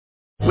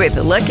With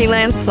the Lucky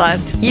Land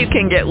Slots, you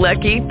can get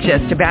lucky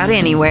just about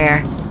anywhere.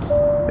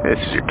 This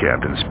is your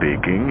captain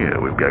speaking.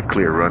 We've got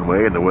clear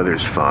runway and the weather's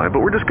fine,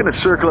 but we're just going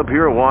to circle up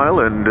here a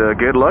while and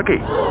get lucky.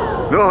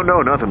 No,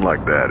 nothing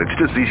like that. It's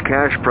just these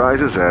cash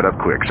prizes add up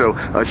quick. So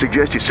I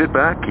suggest you sit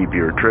back, keep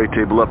your tray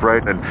table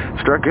upright, and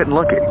start getting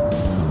lucky.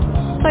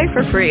 Play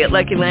for free at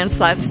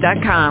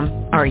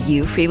LuckyLandSlots.com. Are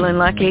you feeling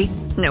lucky?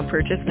 No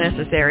purchase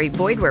necessary.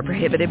 Void where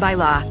prohibited by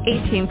law.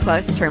 18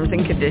 plus terms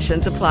and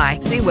conditions apply.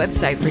 See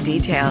website for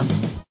details.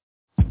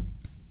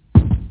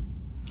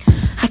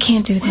 I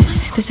can't do this.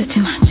 This is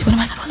too much. What am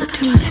I supposed to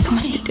do? There's so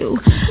much to do.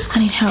 I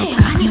need help.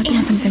 I'm not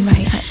doing something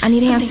right. I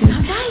need answers.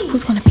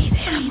 Who's going to be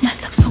there? I've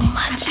messed up so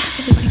much.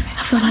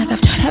 I feel like I've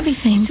tried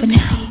everything, but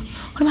now,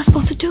 what am I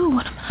supposed to do?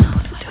 What am I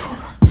supposed to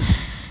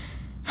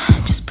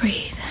do? Just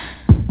breathe.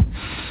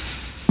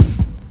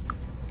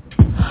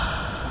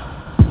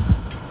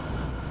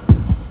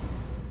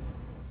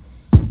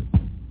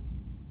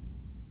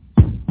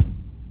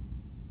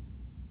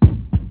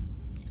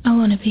 I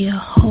want to be a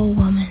whole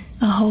woman,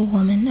 a whole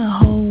woman, a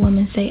whole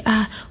woman. Say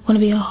I want to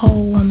be a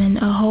whole woman,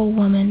 a whole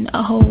woman,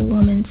 a whole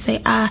woman.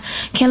 Say I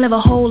can't live a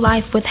whole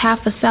life with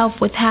half a self,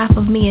 with half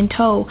of me in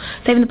tow,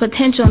 saving the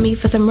potential in me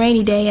for some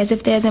rainy day as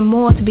if there isn't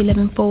more to be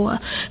living for.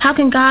 How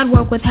can God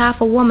work with half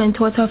a woman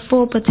towards her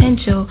full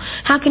potential?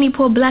 How can he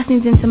pour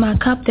blessings into my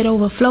cup that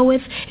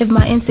overfloweth if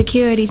my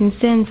insecurities and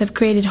sins have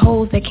created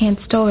holes that can't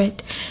store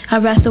it? I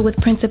wrestle with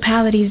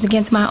principalities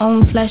against my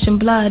own flesh and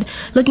blood,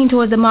 looking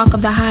towards the mark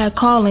of the higher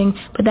calling,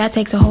 but that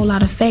takes a whole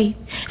lot of faith.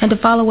 And to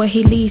follow where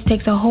he leads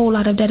takes a whole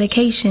lot of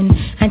dedication.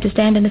 And to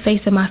stand in the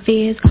face of my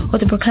fears, or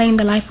to proclaim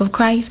the life of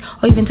Christ,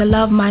 or even to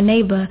love my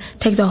neighbor,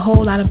 takes a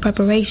whole lot of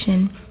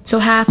preparation. So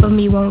half of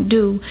me won't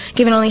do.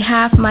 Giving only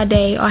half my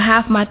day, or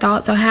half my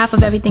thoughts, or half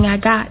of everything I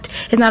got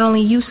is not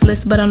only useless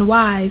but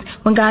unwise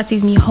when God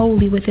sees me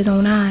holy with his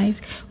own eyes.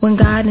 When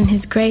God in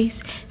his grace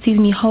sees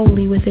me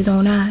holy with his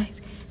own eyes.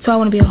 So I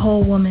want to be a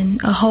whole woman,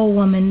 a whole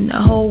woman,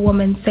 a whole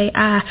woman. Say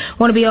I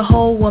want to be a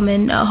whole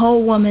woman, a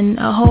whole woman,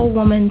 a whole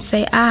woman.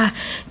 Say I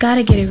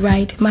gotta get it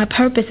right. My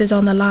purpose is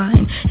on the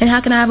line. And how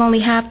can I have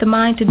only half the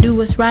mind to do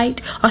what's right,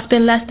 or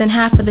spend less than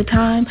half of the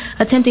time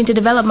attempting to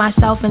develop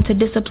myself into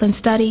disciplined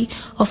study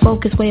or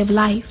focused way of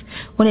life,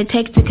 when it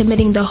takes to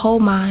committing the whole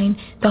mind,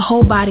 the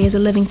whole body as a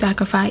living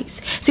sacrifice?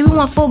 See, we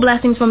want full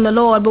blessings from the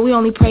Lord, but we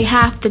only pray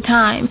half the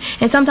time.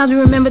 And sometimes we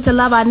remember to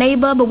love our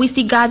neighbor, but we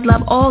see God's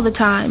love all the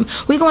time.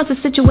 We go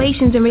into situations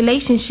and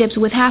relationships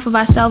with half of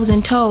ourselves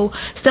in tow,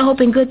 still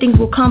hoping good things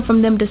will come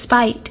from them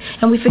despite.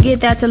 And we forget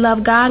that to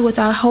love God with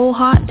our whole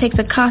heart takes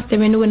a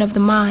constant renewing of the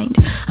mind,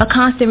 a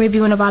constant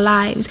reviewing of our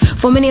lives.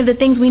 For many of the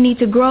things we need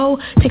to grow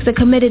takes a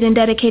committed and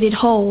dedicated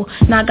whole,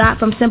 not got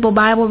from simple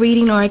Bible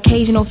reading or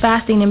occasional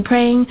fasting and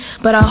praying,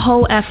 but our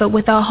whole effort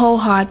with our whole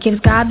heart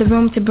gives God the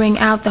room to bring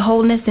out the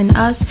wholeness in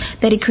us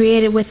that he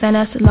created within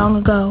us long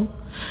ago.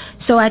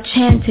 So I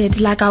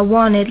chanted like I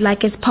wanted,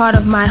 like it's part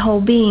of my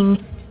whole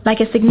being, like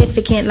it's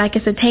significant, like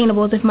it's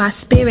attainable, as if my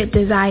spirit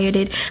desired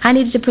it. I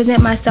needed to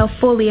present myself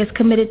fully as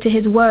committed to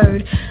his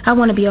word. I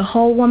want to be a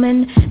whole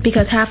woman,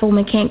 because half a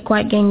woman can't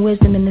quite gain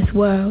wisdom in this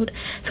world.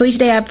 So each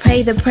day I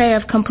pray the prayer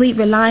of complete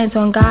reliance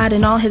on God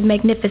and all his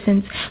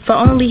magnificence, for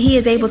only he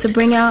is able to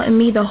bring out in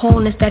me the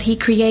wholeness that he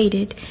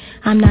created.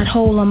 I'm not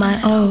whole on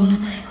my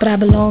own, but I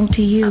belong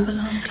to you.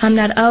 I'm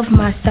not of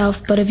myself,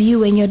 but of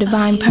you and your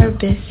divine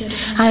purpose.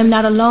 I am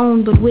not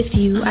alone, but with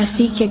you. I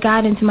seek your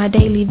guidance in my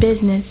daily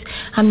business.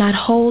 I'm not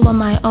whole on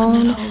my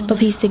own, but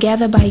pieced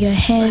together by your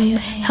hand,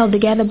 held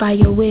together by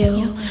your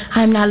will.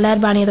 I am not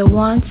led by neither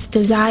wants,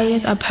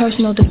 desires, or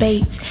personal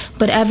debates,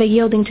 but ever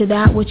yielding to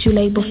that which you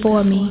laid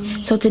before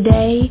me. So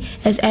today,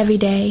 as every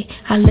day,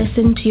 I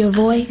listen to your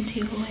voice,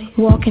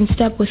 walk in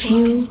step with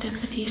you,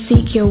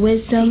 seek your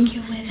wisdom,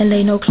 and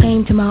lay no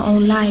claim to my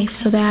own life,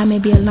 so that I may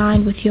be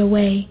aligned with your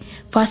way.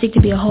 For I seek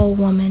to be a whole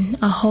woman,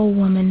 a whole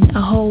woman,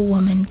 a whole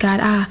woman. God,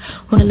 I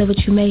want to live what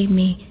you made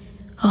me,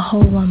 a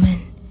whole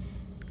woman,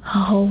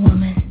 a whole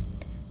woman,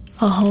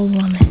 a whole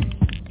woman.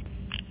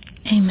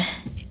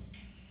 Amen.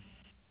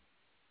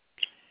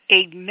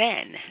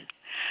 Amen.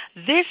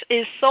 This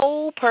is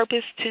Soul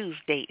Purpose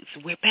Tuesdays.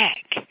 We're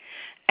back,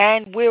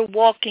 and we're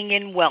walking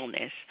in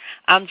wellness.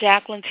 I'm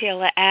Jacqueline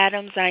Taylor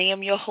Adams. I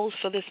am your host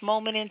for this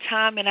moment in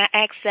time, and I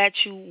ask that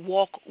you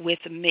walk with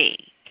me.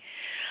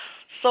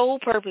 Soul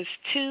Purpose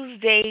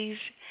Tuesdays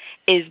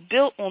is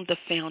built on the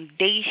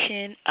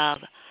foundation of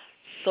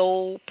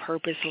Soul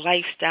Purpose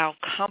Lifestyle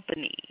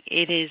Company.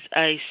 It is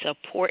a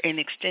support and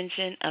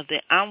extension of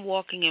the I'm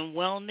Walking in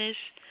Wellness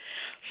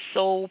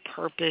Soul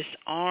Purpose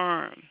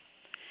arm.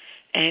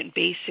 And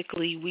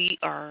basically we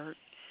are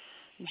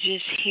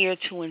just here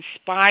to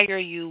inspire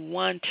you,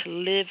 one, to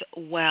live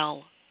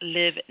well,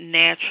 live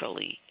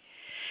naturally.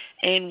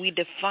 And we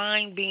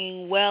define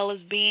being well as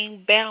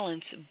being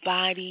balanced,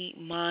 body,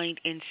 mind,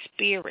 and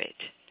spirit.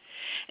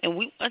 And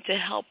we want to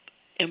help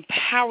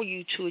empower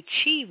you to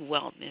achieve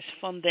wellness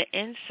from the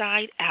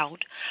inside out,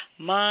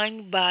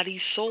 mind, body,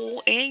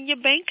 soul, and your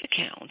bank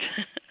account.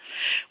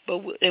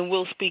 And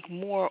we'll speak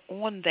more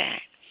on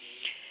that.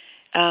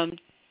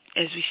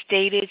 As we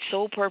stated,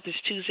 Soul Purpose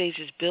Tuesdays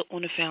is built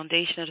on the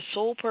foundation of the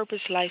Soul Purpose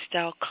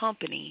Lifestyle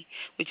Company,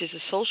 which is a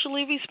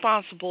socially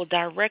responsible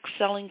direct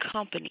selling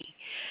company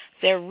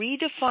that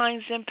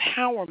redefines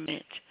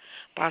empowerment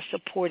by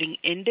supporting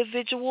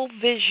individual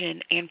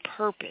vision and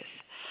purpose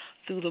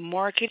through the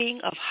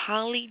marketing of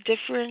highly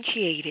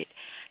differentiated,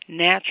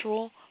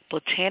 natural,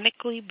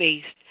 botanically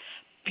based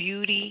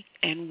beauty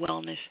and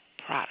wellness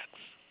products.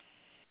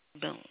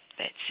 Boom,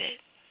 that's it.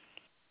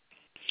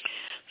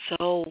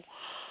 So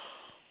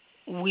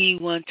we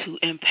want to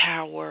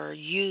empower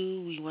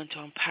you. We want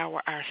to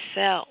empower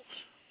ourselves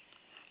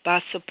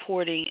by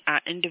supporting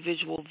our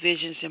individual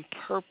visions and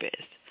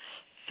purpose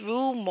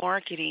through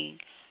marketing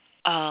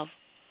of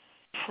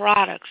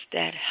products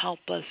that help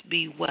us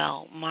be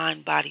well,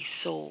 mind, body,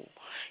 soul,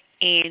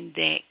 and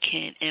that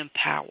can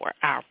empower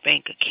our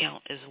bank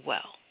account as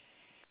well,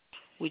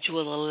 which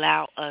will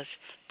allow us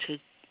to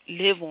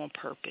live on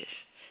purpose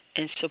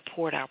and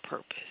support our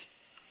purpose.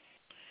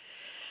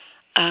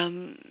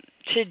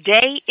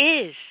 Today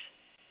is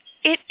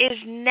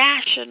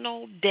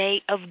National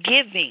Day of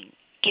Giving,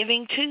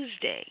 Giving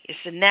Tuesday.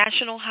 It's a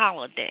national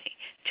holiday.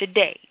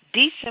 Today,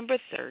 December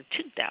 3rd,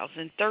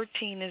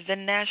 2013, is the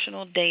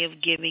National Day of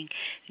Giving,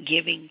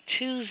 Giving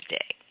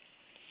Tuesday.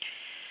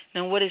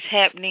 Now, what is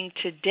happening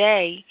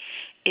today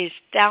is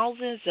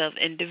thousands of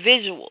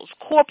individuals,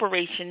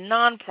 corporations,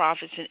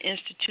 nonprofits, and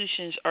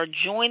institutions are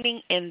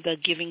joining in the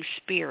giving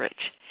spirit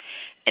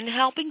and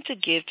helping to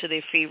give to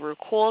their favorite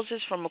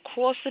causes from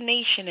across the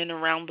nation and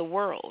around the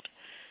world.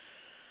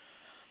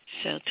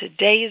 So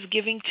today is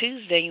Giving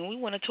Tuesday, and we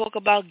want to talk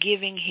about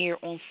giving here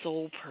on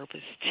Soul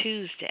Purpose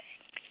Tuesday.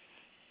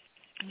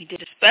 We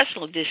did a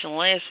special edition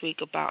last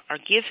week about our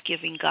gift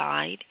giving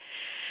guide,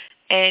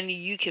 and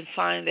you can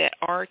find that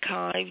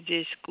archived.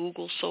 Just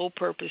Google Soul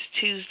Purpose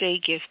Tuesday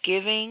Gift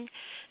Giving,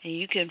 and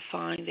you can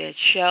find that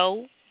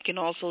show. You can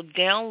also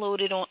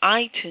download it on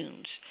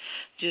iTunes.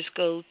 Just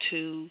go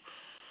to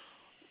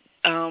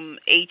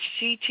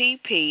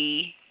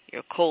http://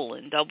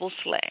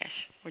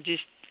 or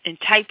just and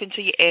type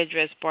into your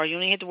address bar. You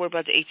only have to worry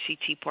about the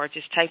HTTP part.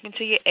 Just type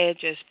into your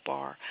address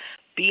bar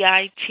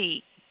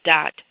bit.ly/MG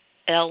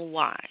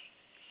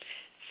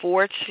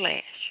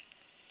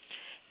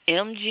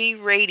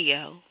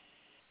Radio,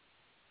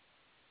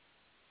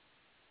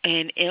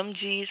 and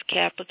MG is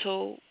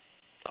capital,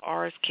 the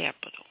R is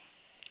capital.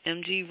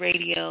 MG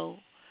Radio,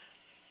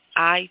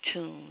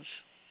 iTunes.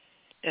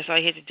 That's all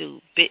you have to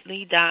do.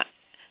 bit.ly/MG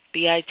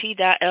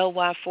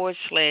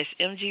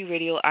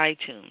Radio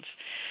iTunes.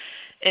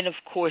 And of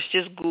course,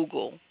 just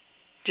Google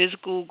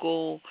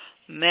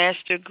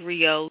Master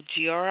Griot,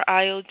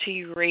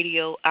 Griot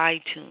Radio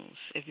iTunes.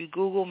 If you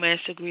Google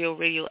Master Griot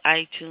Radio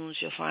iTunes,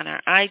 you'll find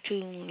our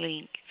iTunes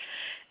link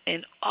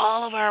and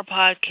all of our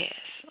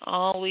podcasts,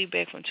 all the way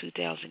back from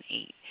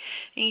 2008.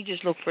 And you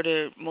just look for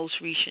the most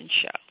recent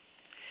show.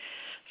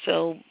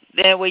 So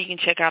that way you can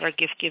check out our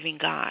gift giving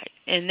guide.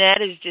 And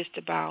that is just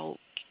about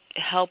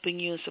helping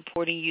you and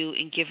supporting you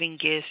in giving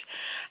gifts,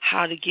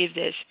 how to give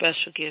that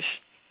special gift,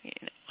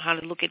 how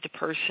to look at the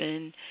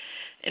person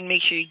and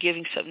make sure you're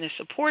giving something that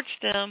supports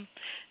them.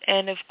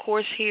 And, of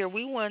course, here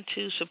we want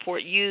to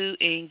support you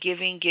in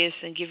giving gifts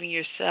and giving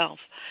yourself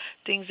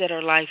things that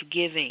are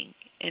life-giving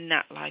and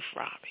not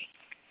life-robbing.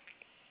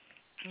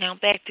 Now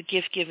back to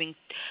gift giving,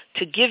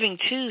 to Giving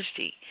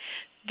Tuesday.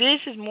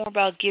 This is more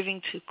about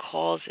giving to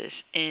causes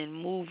and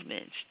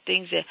movements,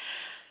 things that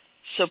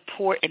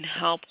support and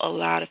help a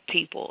lot of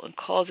people, and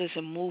causes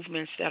and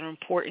movements that are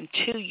important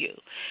to you.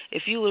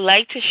 If you would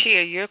like to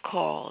share your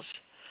cause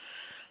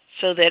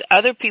so that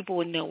other people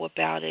would know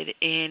about it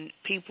and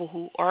people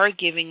who are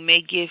giving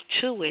may give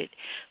to it,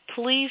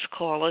 please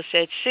call us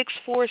at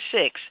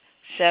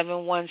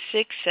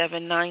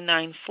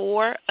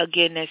 646-716-7994.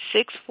 Again, that's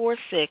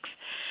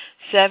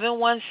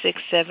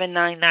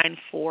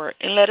 646-716-7994,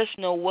 and let us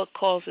know what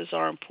causes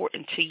are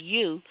important to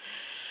you,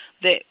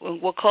 that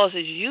what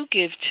causes you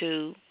give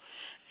to,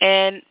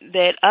 and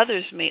that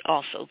others may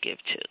also give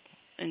to,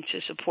 and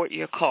to support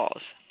your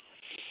cause.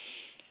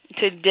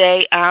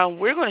 Today,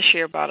 we're going to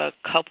share about a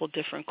couple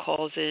different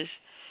causes.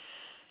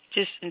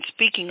 Just in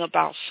speaking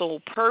about Soul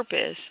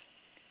Purpose,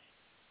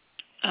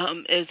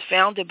 it's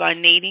founded by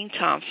Nadine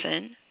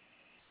Thompson,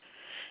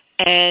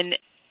 and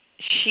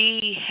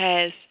she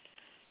has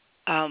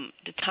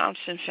the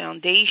Thompson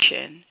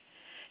Foundation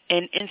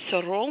and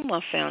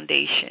Insaroma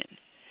Foundation.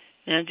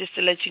 Now, just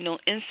to let you know,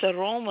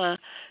 Insaroma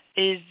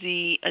is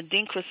the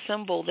Adinkra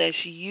symbol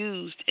that's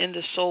used in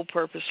the Soul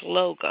Purpose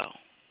logo.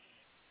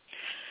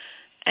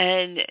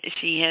 And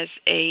she has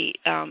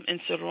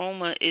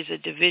Insaroma is a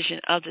division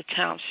of the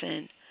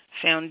Thompson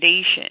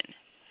Foundation.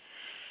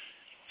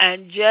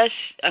 And just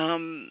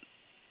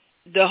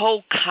the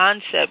whole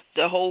concept,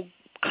 the whole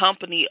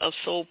company of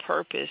Soul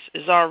Purpose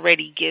is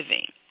already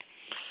giving.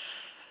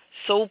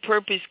 Soul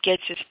Purpose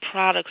gets its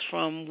products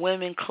from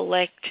women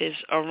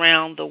collectives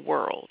around the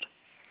world.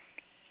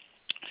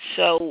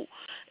 So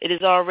it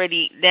is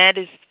already, that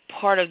is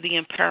part of the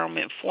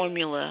empowerment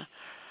formula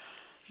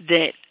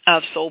that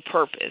of Soul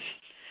Purpose.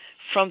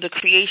 From the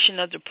creation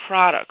of the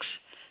products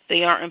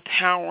They are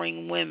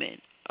empowering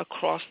women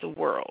across the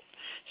world.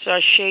 So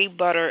our shea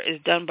butter is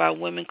done by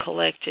women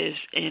collectives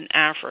in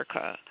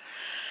Africa.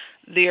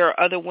 There are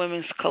other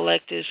women's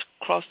collectives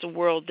across the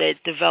world that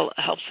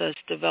helps us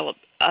develop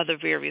other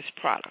various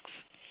products.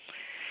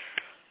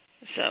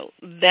 So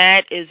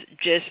that is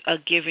just a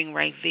giving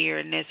right there,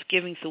 and that's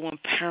giving through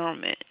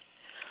empowerment.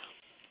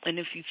 And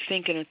if you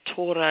think in the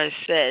Torah, it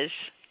says,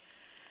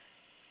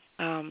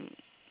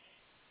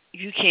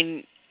 you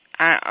can,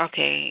 I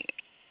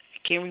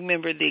can't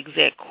remember the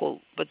exact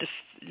quote, but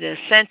the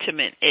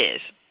sentiment is,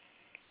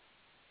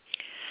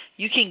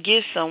 you can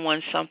give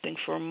someone something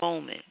for a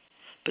moment,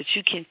 but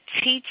you can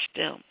teach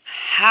them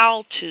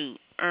how to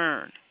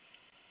earn.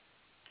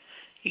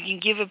 You can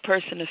give a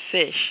person a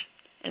fish,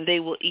 and they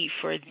will eat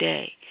for a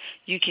day.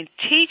 You can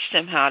teach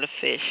them how to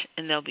fish,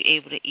 and they'll be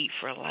able to eat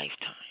for a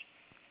lifetime.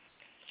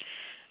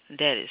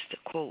 That is the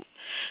quote.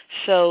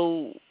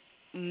 So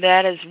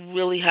that is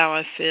really how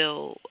I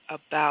feel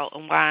about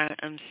and why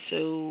I'm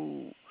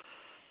so,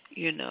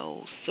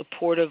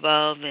 supportive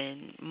of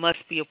and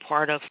must be a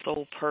part of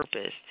Soul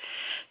Purpose,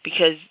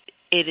 because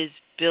it is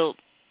built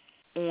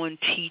on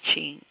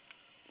teaching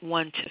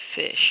one to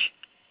fish.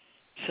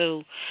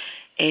 So,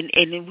 and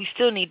we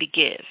still need to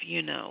give.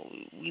 We're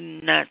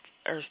not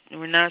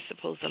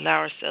supposed to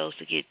allow ourselves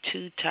to get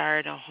too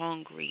tired or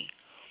hungry.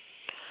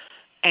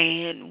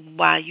 And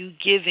while you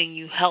giving,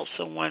 you help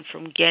someone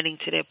from getting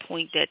to that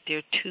point that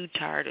they're too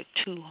tired or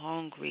too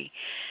hungry.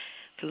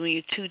 Because when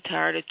you're too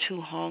tired or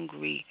too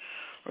hungry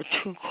or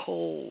too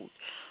cold,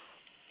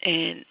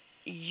 and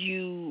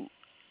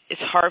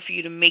it's hard for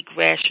you to make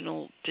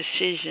rational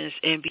decisions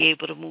and be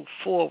able to move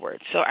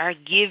forward. So our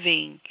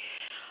giving,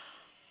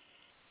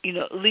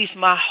 at least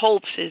my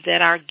hopes is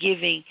that our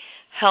giving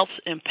helps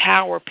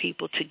empower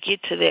people to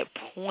get to that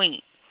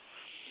point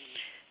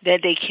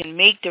that they can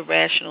make the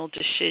rational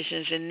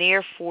decisions, and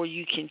therefore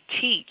you can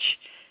teach.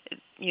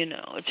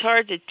 It's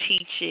hard to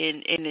teach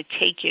and to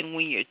take in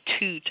when you're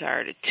too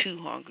tired or too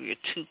hungry or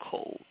too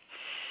cold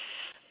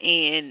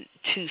and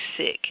too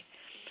sick.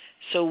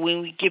 So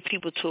when we get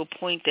people to a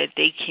point that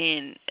they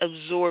can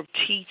absorb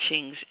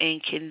teachings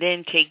and can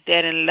then take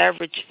that and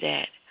leverage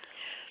that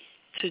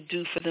to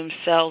do for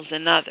themselves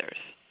and others,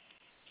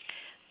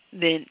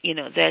 then,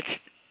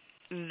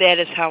 that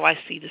is how I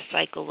see the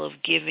cycle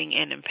of giving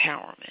and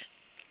empowerment.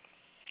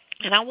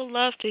 And I would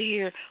love to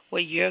hear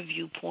what your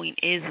viewpoint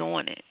is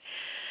on it.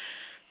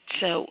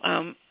 So,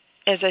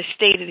 as I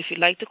stated, if you'd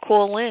like to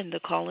call in,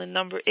 the call-in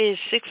number is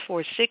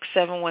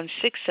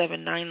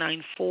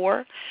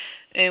 646-716-7994.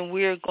 And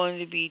we're going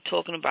to be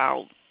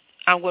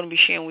I'm going to be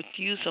sharing with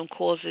you some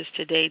causes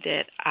today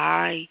that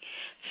I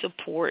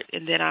support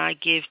and that I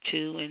give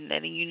to, and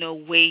letting you know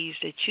ways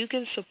that you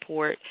can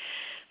support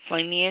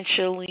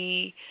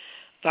financially,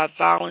 by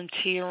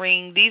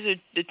volunteering. These are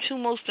the two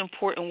most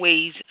important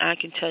ways I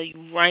can tell you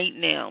right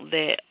now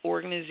that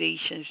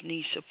organizations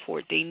need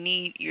support. They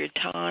need your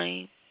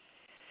time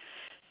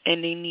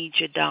and they need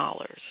your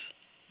dollars.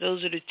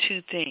 Those are the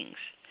two things.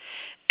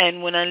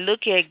 And when I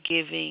look at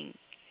giving,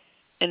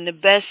 and the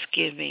best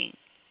giving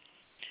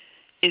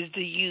is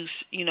the use,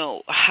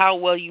 how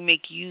well you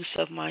make use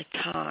of my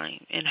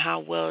time and how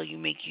well you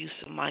make use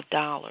of my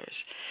dollars,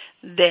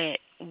 to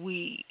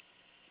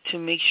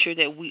make sure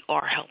that we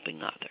are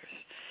helping others.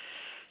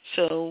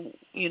 So,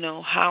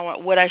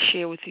 what I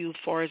share with you as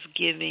far as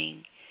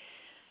giving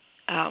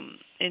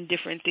and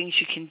different things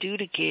you can do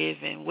to give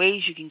and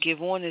ways you can give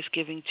on this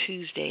Giving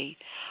Tuesday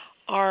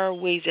are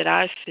ways that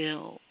I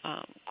feel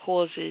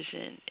causes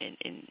and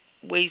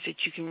ways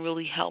that you can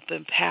really help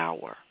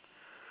empower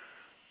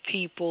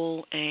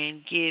people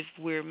and give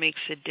where it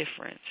makes a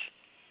difference.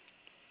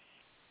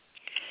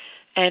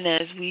 And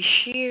as we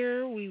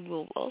share, we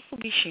will also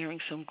be sharing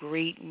some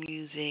great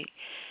music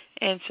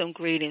and some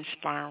great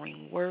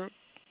inspiring work,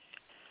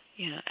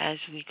 as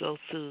we go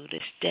through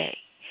this day.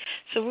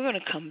 So we're going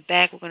to come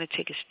back. We're going to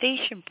take a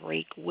station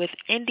break with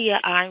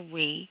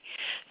India.Arie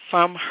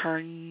from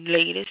her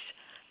latest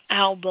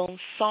album,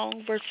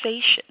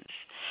 Songversations.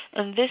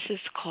 And this is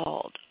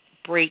called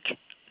Break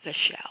the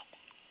Shell.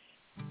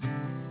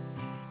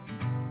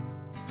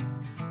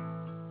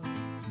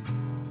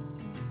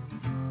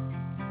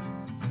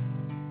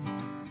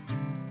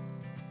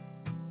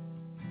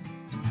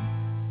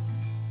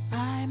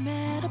 I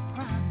met a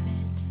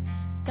prophet,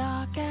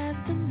 dark as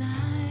the night.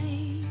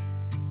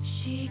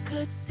 She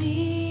could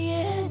see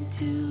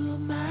into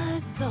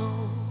my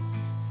soul.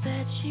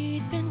 Said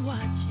she'd been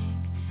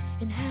watching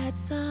and had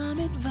some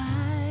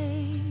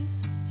advice.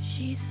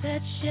 She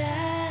said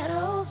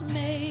shadows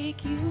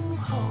make you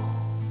whole.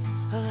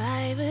 A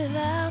life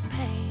without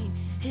pain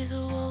is a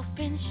wolf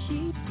in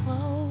sheep's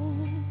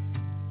clothes.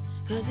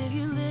 'Cause if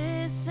you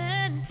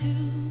listen to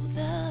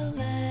the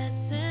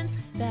lessons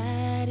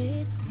that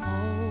it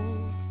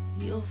holds,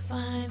 you'll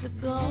find the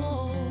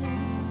gold.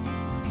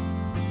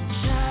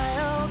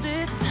 Child,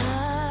 it's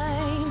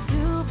time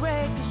to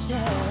break the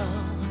shell.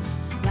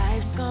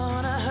 Life's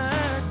gonna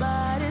hurt,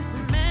 but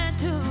it's meant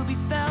to be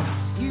felt.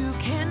 You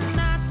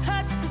cannot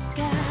touch the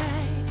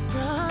sky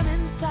from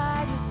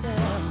inside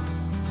yourself.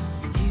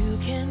 You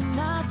can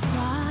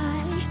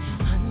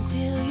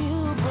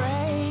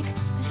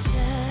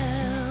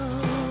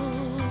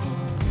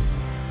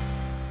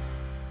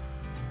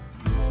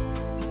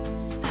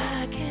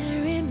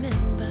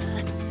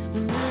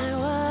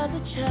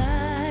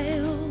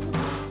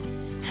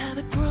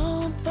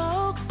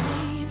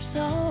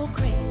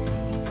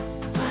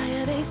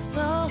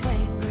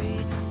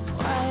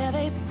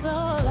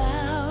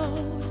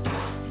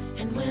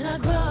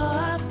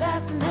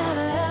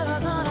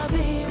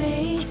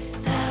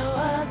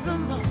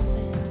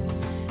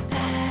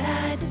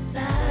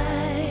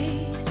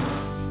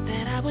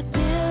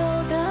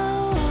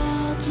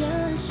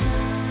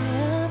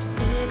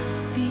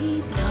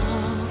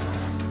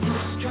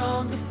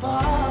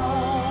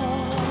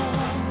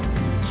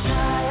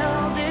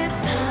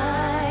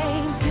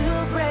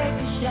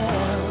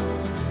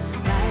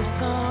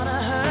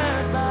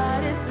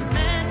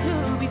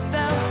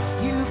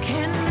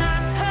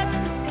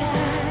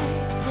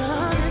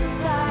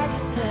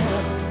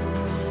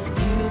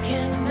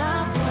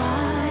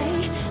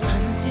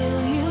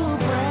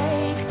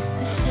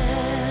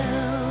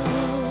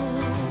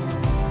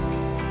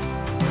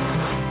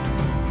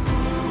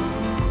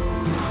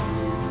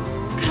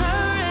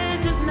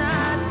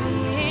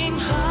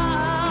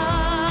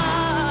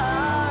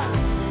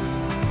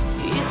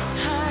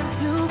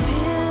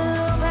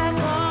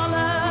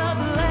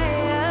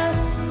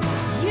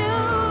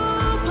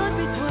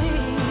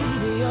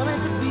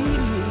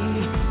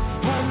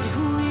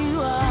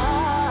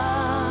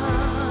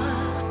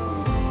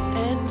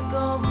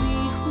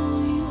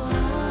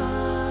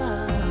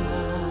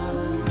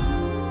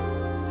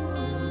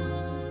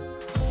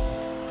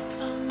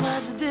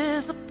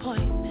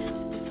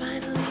disappointment, we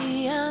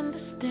finally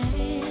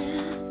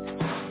understand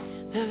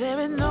that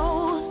there is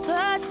no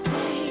such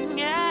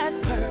thing as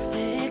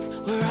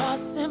perfect. We're all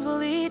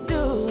simply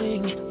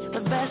doing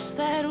the best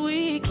that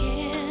we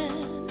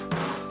can,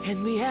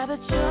 and we have a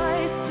choice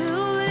to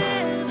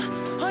live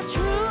or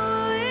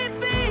truly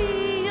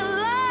be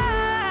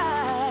alive.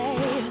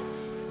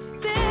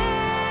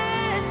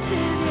 This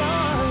is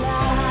your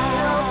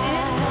life.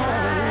 It's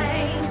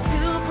time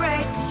to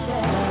break the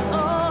shell.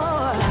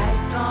 Oh,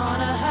 life's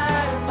gonna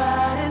hurt,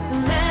 but it's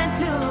meant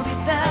to be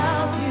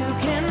felt. You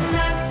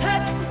cannot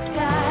touch the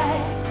sky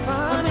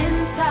from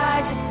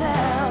inside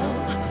yourself.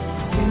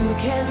 You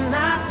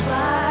cannot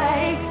fly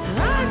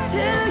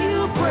until you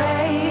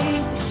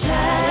break the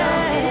shell.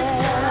 It's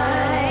time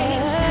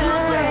to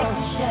break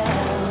the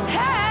shell.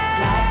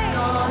 Life's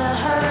gonna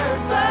hurt,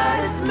 but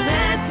it's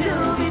meant to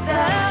be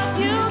felt.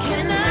 You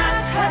cannot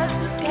touch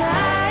the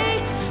sky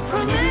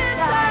from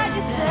inside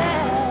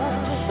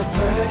yourself. The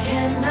bird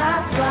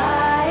cannot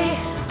fly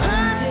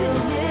until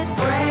it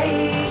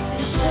breaks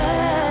the shell.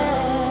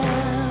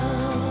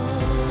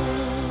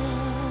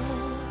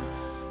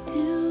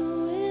 Do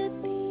with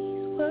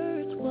these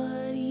words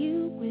what you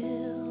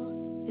will.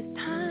 It's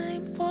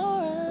time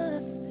for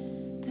us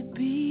to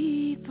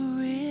be for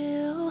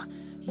real.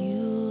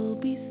 You'll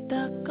be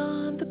stuck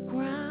on the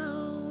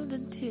ground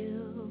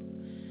until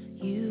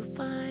you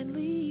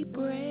finally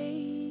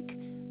break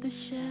the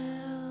shell.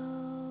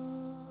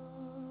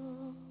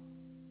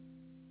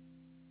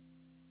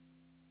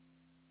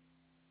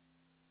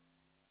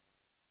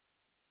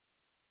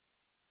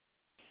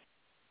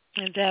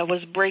 And that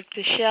was Break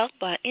the Shell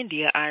by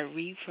India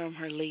Arie from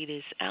her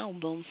latest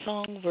album,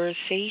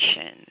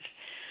 Songversations.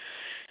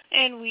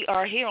 And we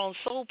are here on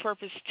Soul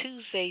Purpose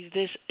Tuesday,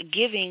 this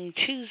Giving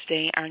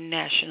Tuesday, our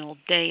National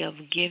Day of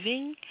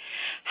Giving.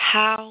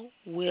 How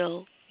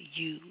will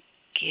you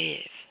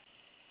give?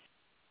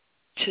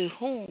 To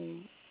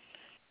whom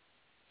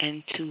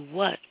and to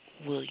what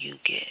will you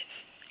give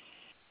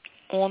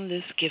on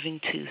this Giving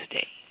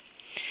Tuesday?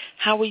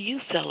 How are you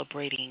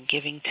celebrating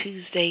Giving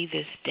Tuesday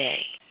this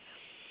day?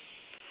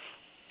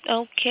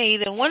 Okay,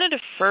 then one of the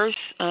first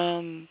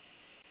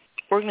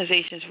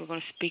organizations we're going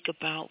to speak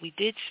about, we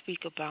did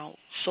speak about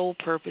Soul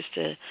Purpose,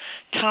 the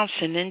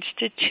Thompson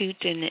Institute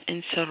and the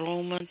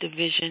Insaroma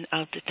division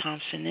of the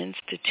Thompson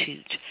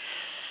Institute.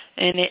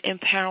 And it's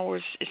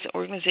an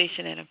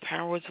organization that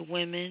empowers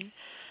women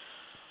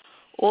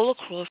all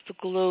across the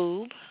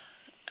globe.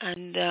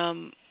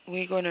 And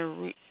we're going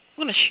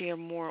to share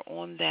more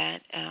on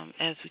that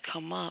as we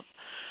come up.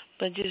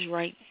 But just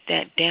write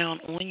that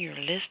down on your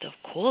list of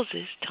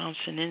causes,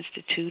 Thompson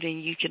Institute,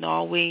 and you can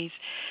always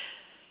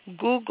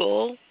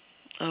Google.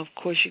 Of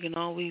course, you can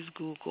always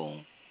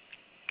Google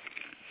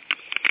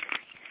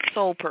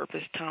Soul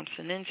Purpose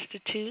Thompson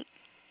Institute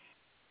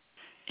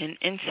and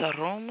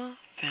Insaroma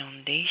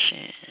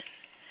Foundation.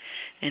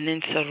 And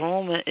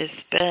Insaroma is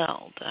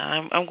spelled.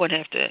 I'm going to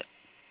have to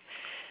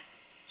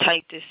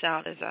type this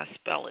out as I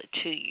spell it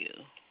to you.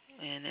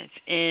 And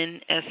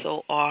it's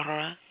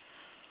Nsora.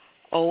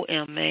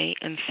 OMA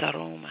and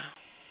Saroma,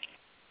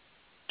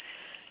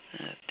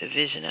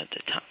 division of the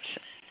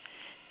Thompson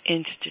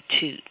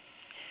Institute.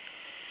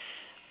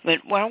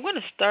 But where I'm going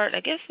to start,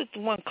 I guess with the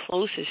one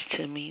closest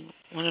to me,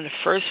 one of the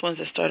first ones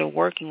I started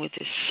working with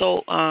is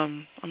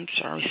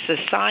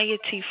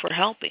Society for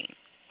Helping.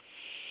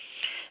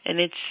 And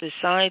it's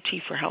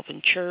Society for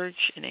Helping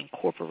Church and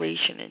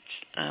Incorporation. It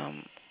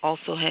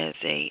also has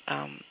a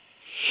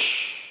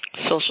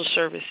social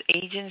service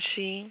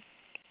agency.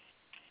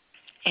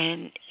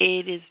 And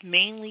it is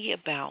mainly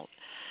about,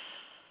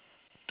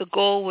 the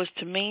goal was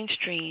to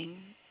mainstream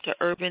the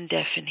urban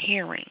deaf and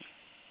hearing.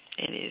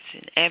 It is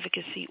an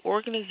advocacy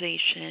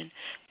organization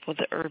for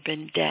the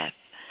urban deaf,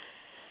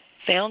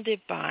 founded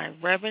by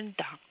Reverend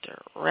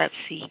Dr.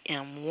 Repsy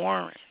M.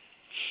 Warren.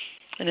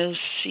 And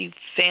she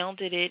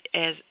founded it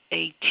as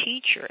a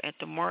teacher at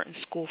the Martin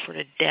School for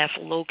the Deaf,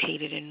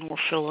 located in North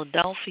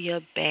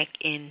Philadelphia back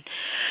in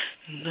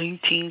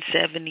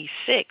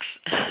 1976.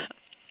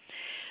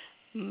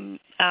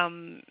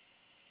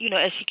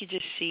 As you could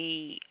just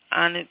see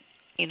on it,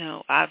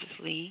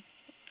 obviously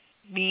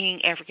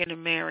being African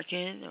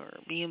American or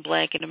being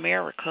black in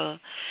America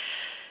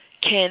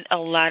can a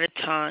lot of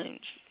times,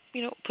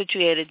 put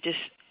you at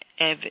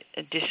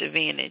a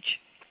disadvantage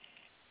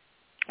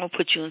or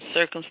put you in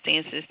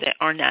circumstances that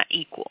are not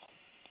equal.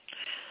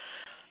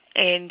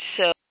 And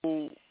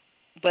so,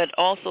 but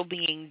also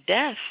being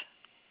deaf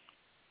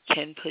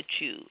can put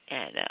you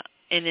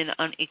in an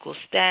unequal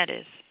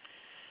status.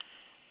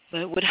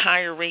 But with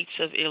higher rates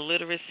of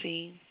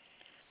illiteracy,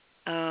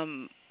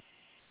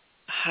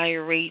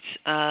 higher rates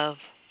of,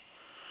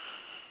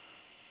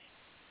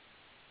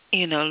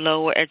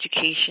 lower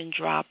education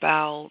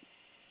dropout,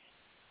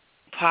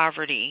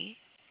 poverty,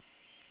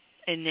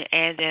 and to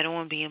add that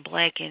on, being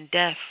black and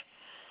deaf,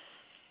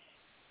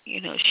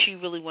 she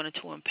really wanted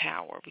to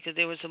empower, because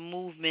there was a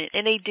movement,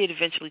 and they did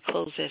eventually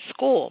close that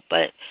school,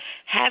 but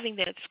having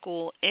that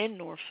school in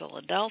North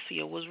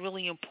Philadelphia was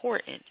really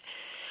important.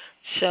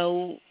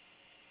 So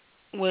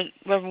what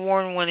Reverend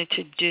Warren wanted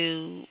to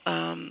do,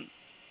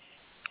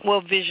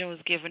 vision was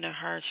given to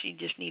her. She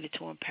just needed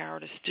to empower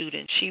the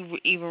students. She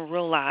even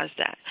realized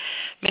that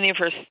many of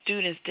her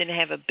students didn't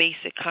have a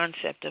basic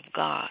concept of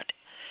God.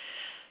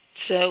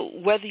 So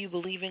whether you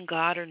believe in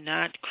God or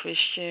not,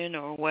 Christian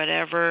or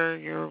whatever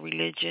your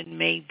religion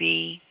may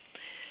be,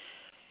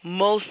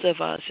 most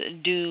of us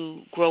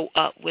do grow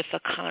up with a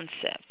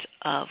concept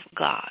of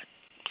God.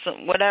 So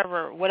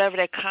whatever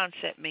that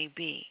concept may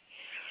be.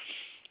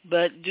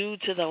 But due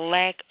to the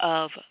lack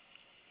of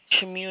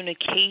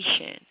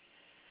communication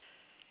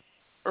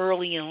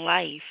early in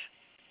life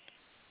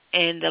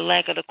and the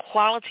lack of the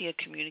quality of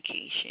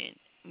communication,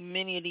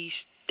 many of these,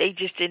 they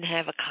just didn't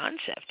have a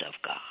concept of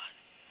God.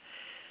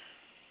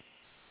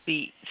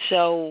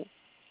 So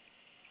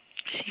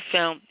she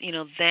found,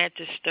 that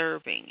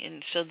disturbing.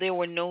 And so there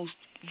were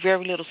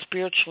very little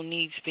spiritual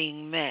needs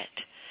being met.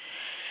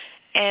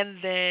 And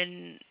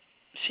then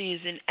she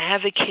is an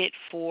advocate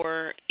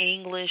for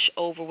English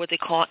over what they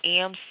call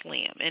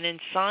AmSlam. And in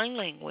sign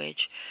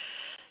language,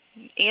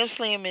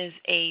 AmSlam is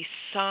a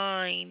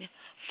sign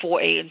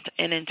for an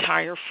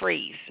entire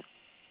phrase.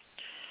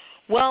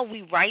 Well,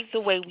 we write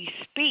the way we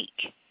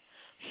speak.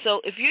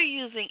 So if you're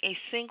using a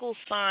single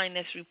sign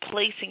that's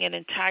replacing an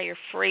entire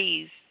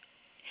phrase,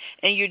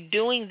 and you're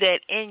doing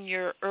that in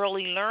your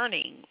early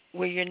learning,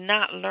 where you're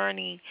not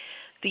learning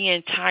the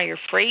entire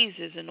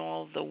phrases and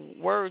all the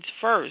words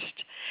first,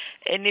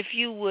 and if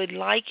you would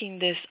liken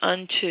this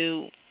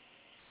unto,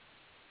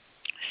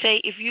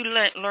 say, if you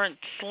learned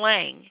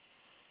slang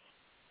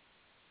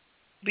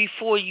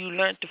before you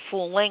learned the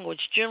full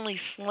language,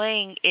 generally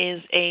slang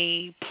is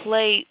a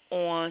play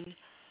on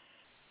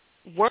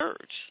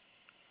words.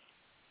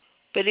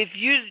 But if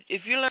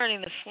you're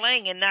learning the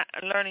slang and not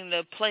learning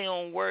the play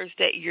on words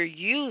that you're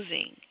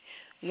using,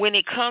 when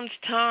it comes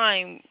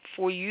time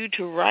for you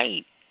to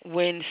write,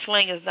 when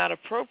slang is not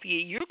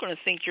appropriate, you're going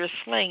to think your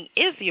slang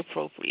is the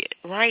appropriate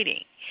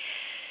writing.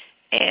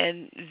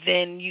 And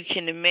then you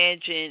can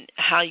imagine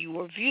how you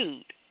are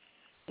viewed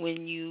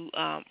when you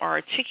are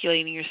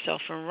articulating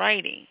yourself in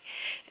writing.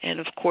 And,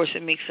 of course,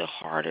 it makes it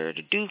harder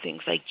to do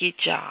things like get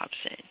jobs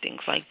and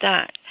things like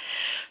that.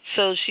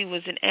 So she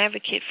was an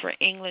advocate for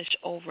English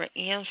over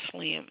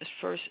AmSlam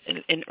first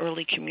in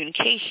early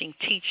communication,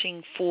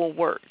 teaching full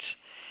words.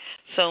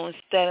 So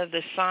instead of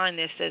the sign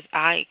that says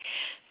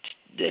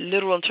the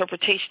literal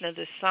interpretation of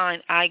the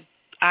sign,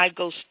 I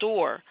go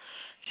store,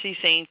 she's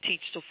saying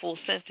teach the full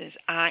sentence.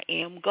 I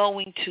am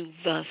going to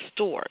the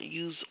store.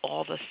 Use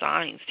all the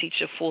signs.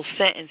 Teach a full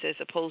sentence as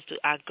opposed to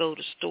I go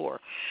to store,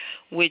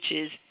 which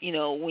is,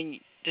 when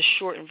the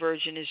shortened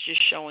version is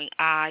just showing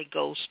I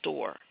go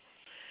store.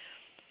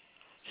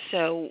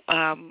 So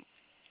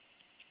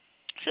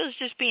it's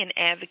just being an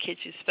advocate.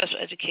 She's special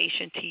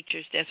education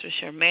teachers. That's what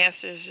her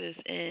master's is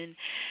in.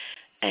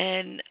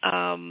 And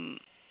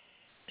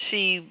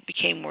she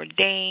became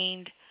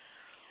ordained.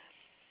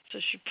 So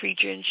she's a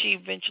preacher, and she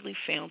eventually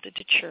founded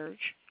the church,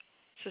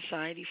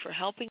 Society for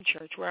Helping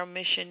Church, where our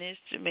mission is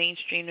to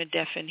mainstream the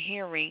deaf and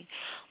hearing,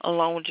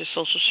 along with the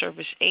social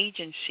service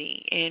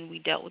agency. And we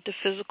dealt with the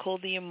physical,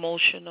 the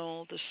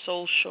emotional, the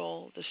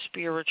social, the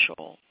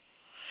spiritual,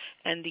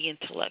 and the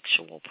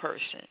intellectual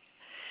person.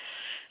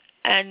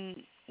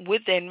 And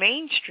with that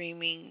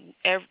mainstreaming,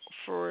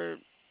 for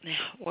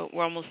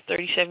we're almost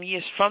 37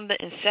 years from the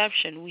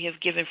inception, we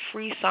have given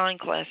free sign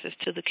classes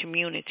to the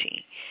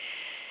community,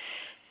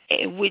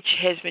 which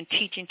has been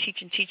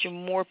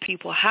teaching more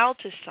people how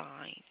to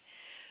sign.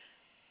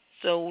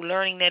 So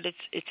learning that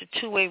it's a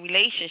two-way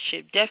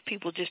relationship. Deaf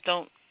people just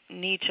don't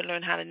need to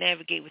learn how to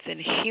navigate within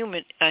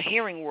a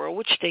hearing world,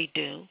 which they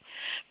do,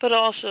 but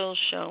also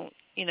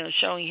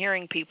showing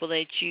hearing people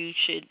that you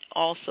should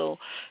also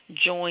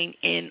join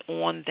in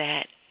on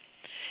that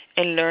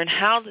and learn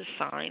how to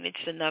sign. It's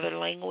another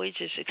language.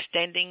 It's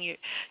extending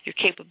your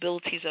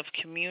capabilities of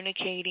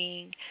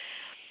communicating,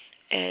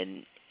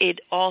 and it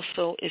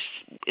also is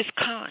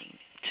kind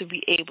to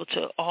be able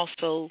to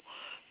also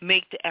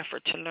make the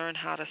effort to learn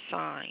how to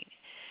sign.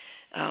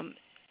 And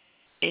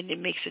it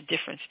makes a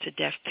difference to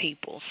deaf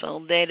people.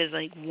 So that is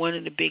like one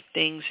of the big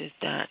things, is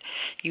that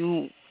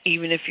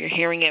even if you're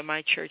hearing at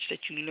my church, that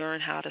you learn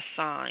how to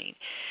sign.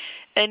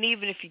 And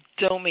even if you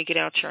don't make it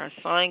out to our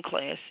sign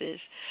classes,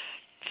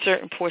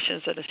 certain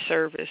portions of the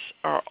service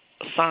are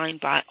signed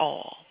by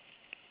all.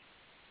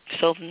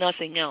 So if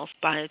nothing else,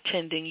 by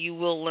attending, you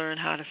will learn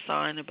how to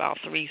sign about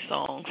 3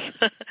 songs.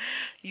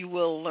 You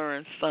will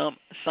learn some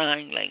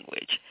sign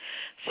language.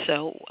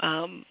 So,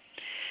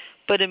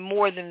 but in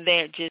more than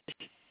that, just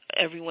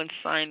everyone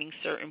signing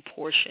certain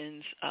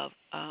portions of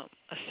a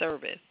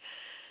service.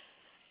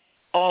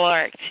 All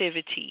our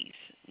activities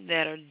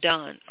that are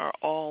done are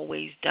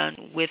always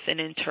done with an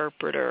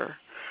interpreter.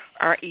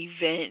 Our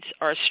events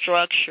are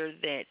structured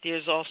that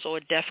there's also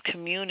a deaf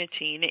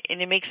community,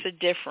 and it makes a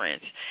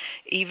difference,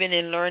 even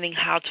in learning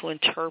how to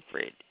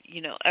interpret.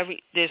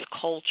 There's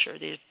culture,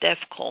 there's deaf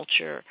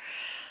culture.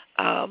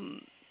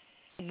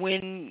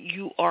 When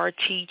you are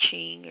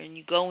teaching and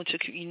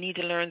you need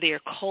to learn their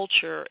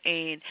culture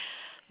and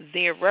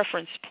their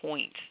reference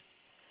points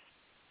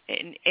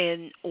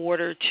in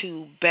order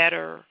to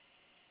better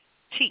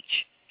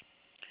teach.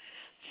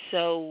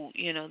 So,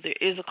 there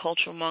is a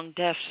culture among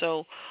deaf.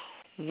 So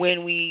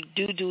when we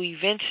do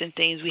events and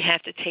things, we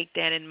have to take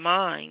that in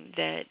mind,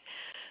 that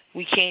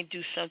we can't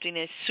do something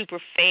that's super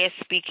fast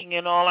speaking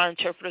and all our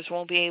interpreters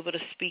won't be able to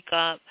speak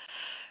up.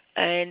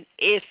 And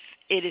if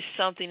it is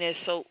something that's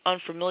so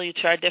unfamiliar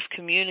to our deaf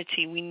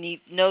community, we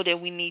need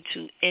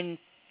to, in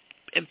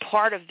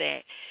part of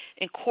that,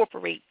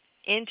 incorporate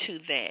into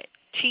that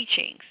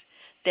teachings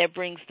that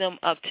brings them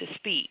up to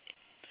speed.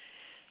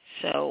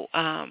 So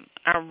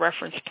our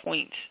reference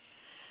points,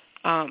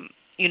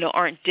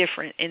 aren't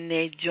different, and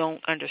they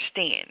don't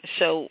understand.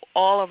 So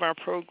all of our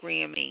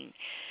programming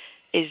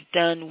is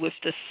done with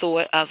the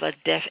thought of a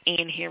deaf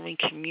and hearing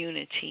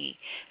community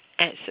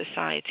at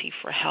Society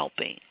for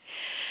Helping.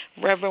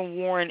 Reverend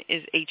Warren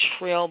is a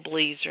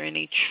trailblazer and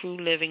a true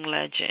living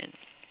legend.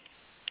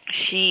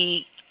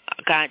 She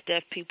got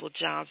deaf people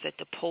jobs at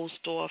the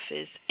post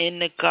office, in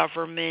the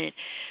government,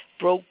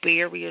 broke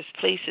barriers,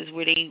 places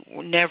where they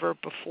were never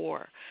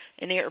before.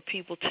 And there are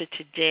people to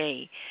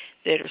today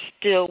that are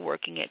still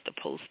working at the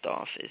post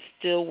office,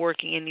 still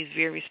working in these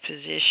various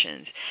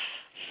positions.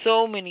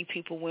 So many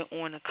people went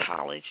on to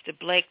college. The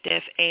Black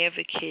Deaf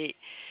Advocate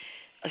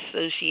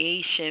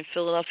Association,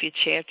 Philadelphia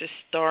chapter,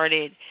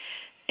 started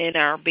in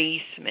our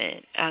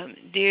basement.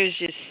 There's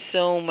just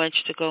so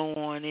much to go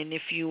on. And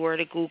if you were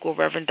to Google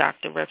Reverend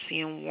Dr.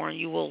 Repsian Warren,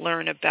 you will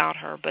learn about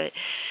her. But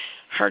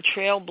her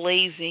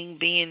trailblazing,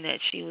 being that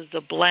she was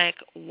a black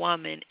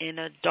woman and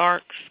a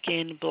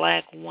dark-skinned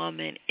black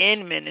woman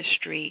in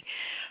ministry,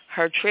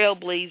 her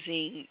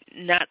trailblazing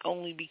not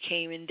only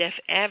became in deaf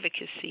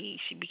advocacy,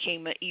 she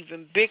became an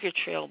even bigger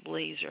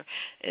trailblazer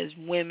as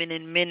women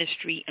in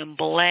ministry and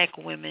black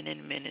women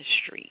in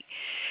ministry.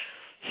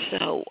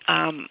 So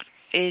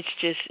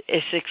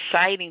it's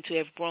exciting to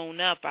have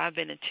grown up. I've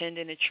been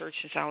attending the church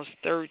since I was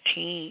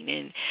 13,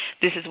 and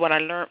this is what I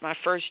learned. My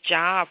first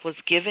job was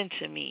given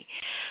to me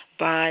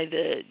by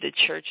the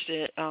church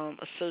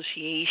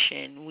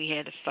association. We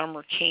had a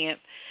summer camp,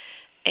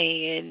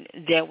 and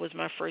that was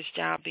my first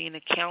job, being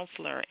a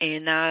counselor.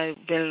 And I've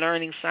been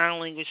learning sign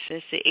language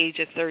since the age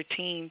of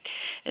 13,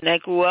 and I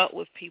grew up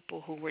with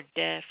people who were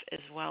deaf as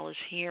well as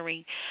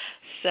hearing.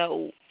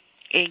 So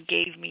it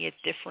gave me a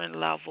different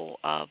level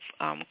of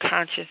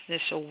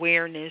consciousness,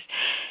 awareness,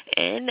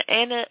 and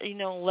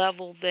a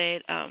level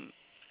that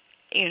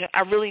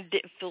I really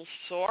didn't feel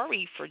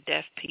sorry for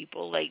deaf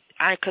people,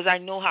 because I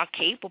know how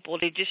capable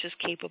they're, just as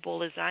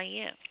capable as I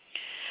am.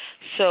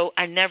 So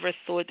I never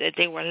thought that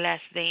they were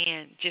less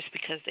than just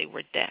because they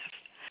were deaf,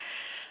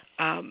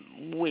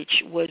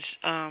 which was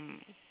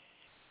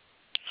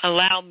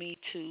allow me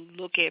to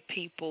look at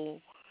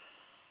people,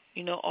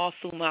 all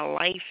through my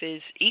life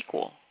as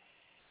equal,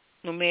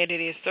 no matter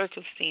their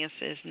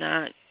circumstances,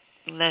 not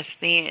less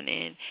than.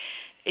 And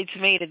it's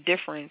made a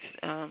difference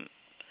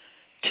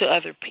to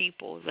other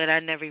people that I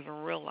never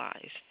even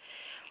realized.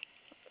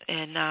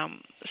 And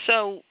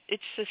so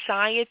it's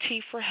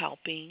Society for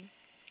Helping.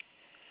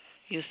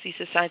 You'll see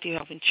Society for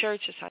Helping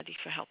Church, Society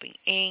for Helping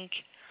Inc.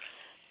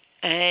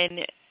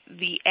 And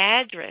the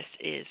address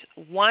is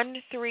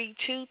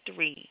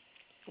 1323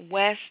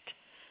 West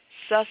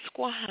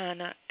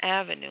Susquehanna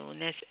Avenue,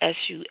 and that's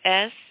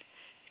SUSQUEHANNA.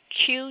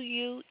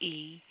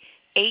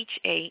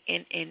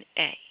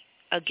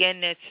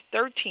 Again, that's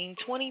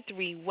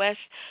 1323 West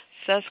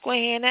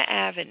Susquehanna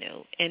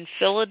Avenue in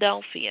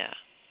Philadelphia,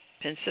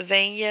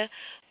 Pennsylvania,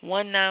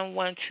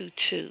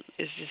 19122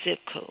 is the zip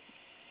code.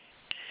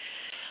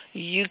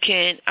 You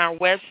can, our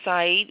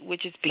website,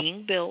 which is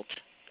being built,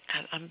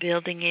 I'm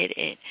building it,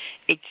 and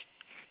it's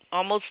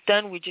almost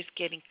done. We're just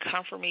getting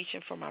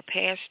confirmation from our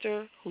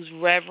pastor, who's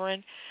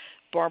Reverend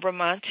Barbara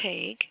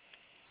Montague.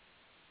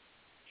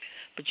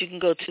 But you can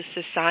go to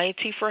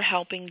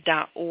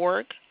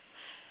societyforhelping.org,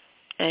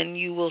 and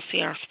you will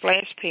see our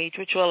splash page,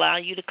 which will allow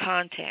you to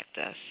contact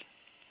us.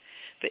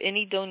 For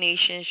any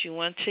donations you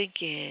want to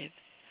give,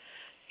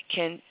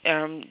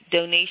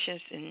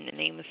 donations in the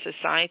name of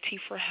Society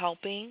for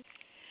Helping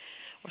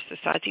or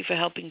Society for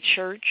Helping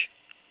Church,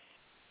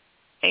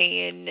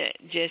 and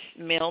just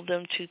mail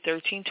them to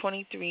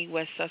 1323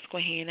 West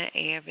Susquehanna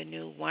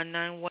Avenue,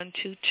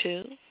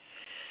 19122.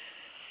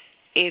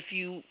 If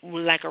you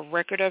would like a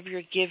record of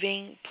your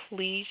giving,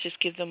 please just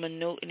give them a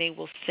note, and they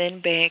will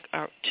send back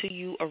to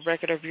you a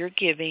record of your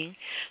giving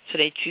so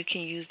that you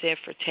can use that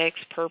for tax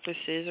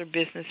purposes or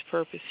business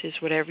purposes,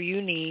 whatever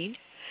you need.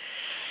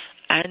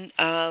 And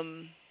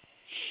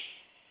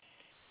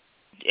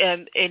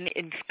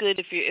it's good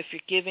if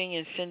you're giving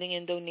and sending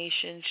in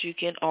donations. You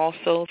can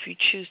also, if you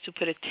choose to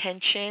put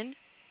attention,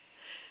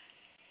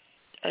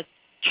 a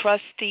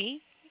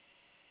trustee,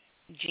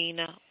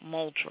 Gina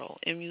Muldrow,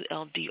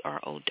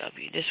 Muldrow.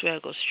 This way I'll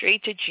go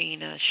straight to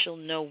Gina. She'll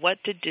know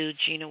what to do.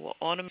 Gina will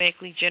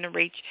automatically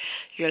generate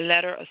your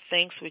letter of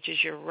thanks, which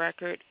is your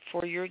record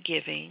for your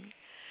giving,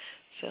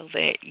 so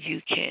that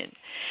you can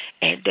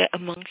add that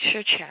amongst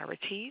your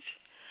charities.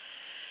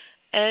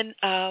 And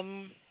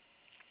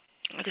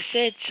like I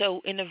said,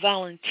 so in the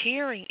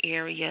volunteering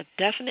area,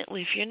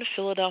 definitely if you're in the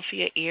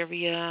Philadelphia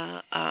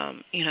area,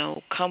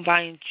 come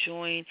by and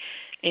join.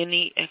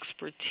 Any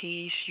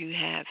expertise you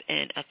have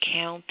in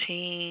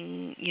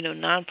accounting,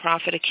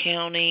 nonprofit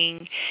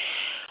accounting,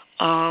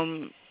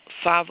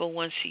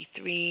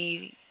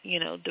 501c3,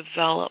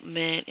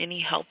 development, any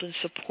help and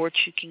support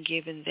you can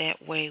give in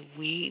that way,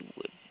 we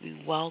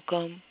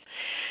welcome.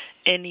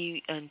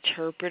 Any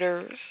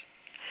interpreters,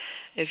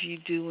 if you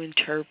do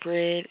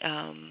interpret,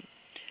 and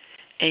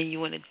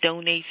you want to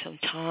donate some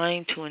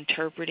time to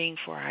interpreting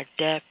for our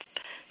deaf,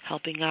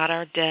 helping out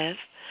our deaf.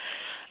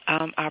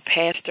 Our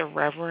pastor,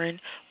 Reverend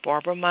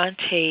Barbara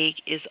Montague,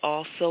 is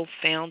also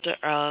founder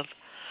of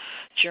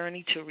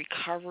Journey to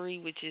Recovery,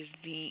 which is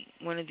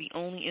one of the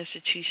only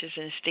institutions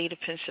in the state of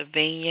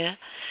Pennsylvania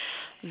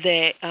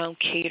that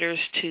caters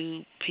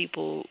to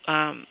people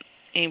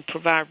and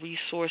provide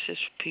resources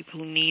for people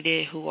who need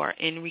it, who are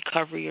in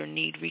recovery or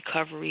need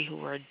recovery,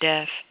 who are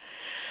deaf.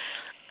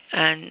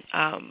 And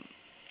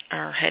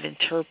our head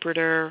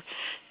interpreter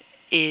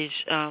is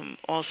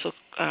also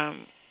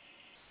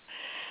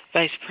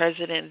vice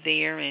president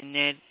there,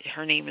 and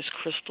her name is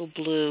Crystal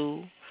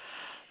Blue,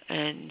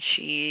 and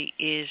she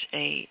is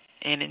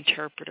an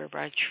interpreter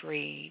by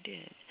trade.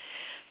 And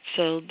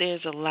so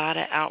there's a lot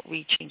of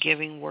outreach and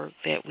giving work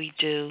that we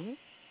do.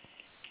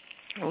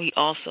 We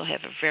also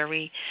have a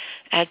very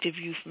active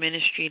youth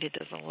ministry that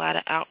does a lot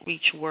of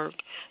outreach work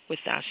with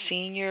our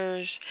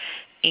seniors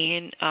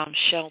and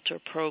shelter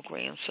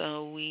programs.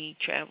 So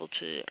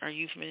our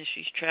youth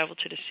ministries travel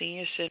to the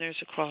senior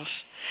centers across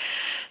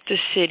the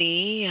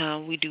city.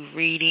 We do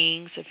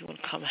readings. If you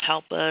want to come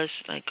help us,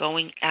 like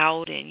going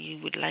out and you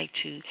would like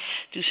to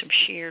do some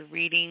shared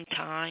reading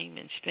time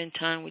and spend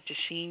time with the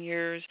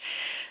seniors,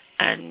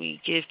 and we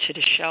give to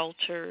the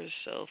shelters.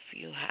 So if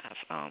you have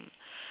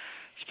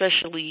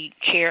especially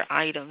care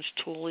items,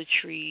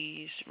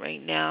 toiletries,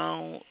 right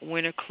now,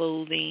 winter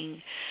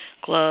clothing,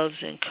 gloves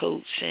and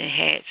coats and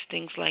hats,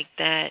 things like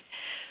that,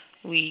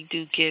 we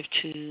do give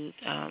to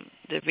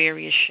the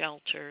various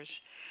shelters.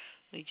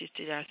 We just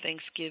did our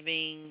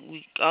Thanksgiving.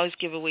 We always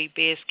give away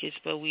baskets,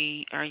 but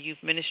our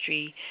youth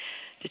ministry,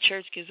 the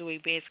church gives away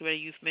baskets, but our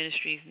youth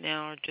ministries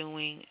now are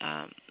doing,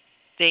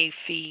 we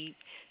feed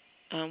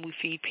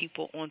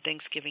people on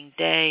Thanksgiving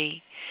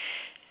Day.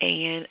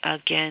 And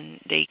again,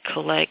 they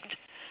collect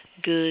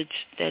goods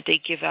that they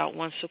give out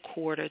once a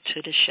quarter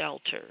to the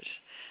shelters.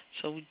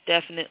 So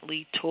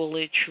definitely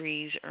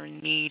toiletries are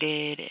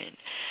needed,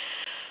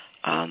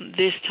 and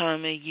this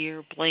time of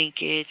year,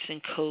 blankets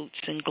and coats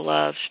and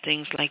gloves,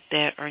 things like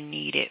that are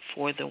needed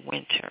for the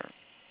winter.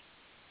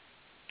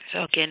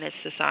 So again, that's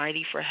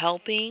Society for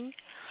Helping,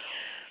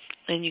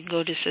 and you can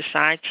go to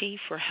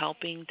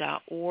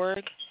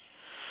societyforhelping.org.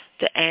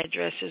 The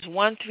address is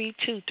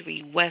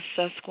 1323 West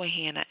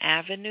Susquehanna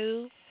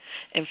Avenue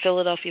in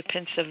Philadelphia,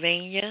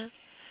 Pennsylvania.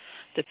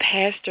 The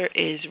pastor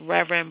is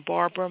Reverend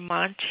Barbara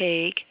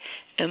Montague,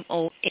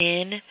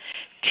 Montague.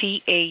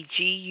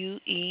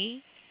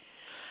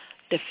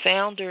 The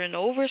founder and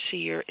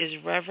overseer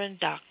is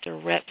Reverend Dr.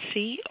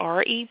 Repsie,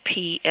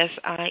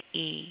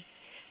 Repsie,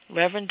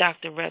 Reverend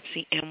Dr.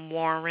 Repsie M.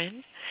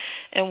 Warren.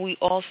 And we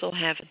also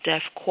have a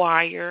deaf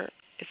choir,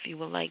 if you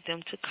would like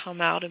them to come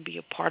out and be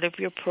a part of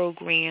your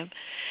program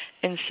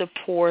and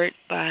support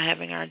by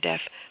having our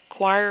deaf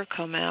choir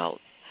come out.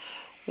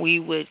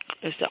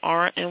 It's the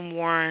R.M.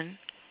 Warren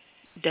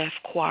Deaf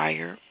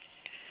Choir,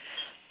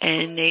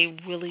 and they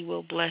really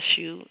will bless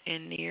you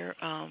in their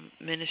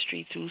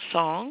ministry through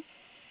song.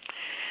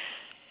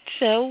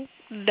 So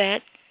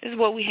that is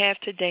what we have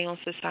today on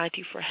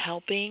Society for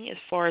Helping. As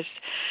far as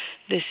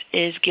this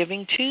is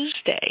Giving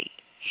Tuesday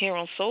here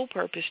on Soul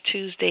Purpose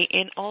Tuesday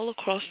and all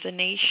across the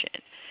nation.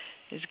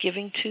 It's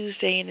Giving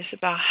Tuesday, and it's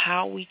about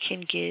how we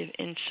can give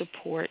and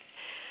support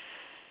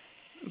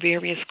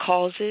various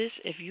causes.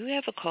 If you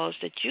have a cause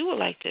that you would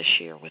like to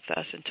share with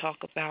us and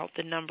talk about,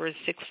 the number is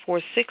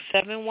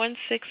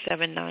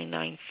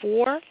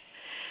 646-716-7994.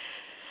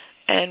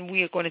 And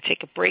we are going to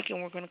take a break,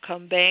 and we're going to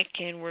come back,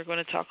 and we're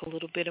going to talk a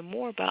little bit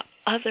more about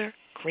other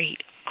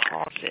great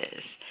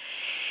causes.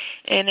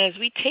 And as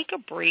we take a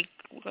break,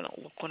 we're going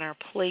to look on our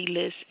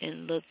playlist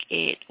and look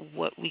at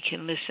what we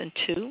can listen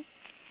to.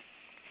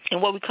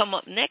 And what we come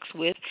up next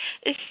with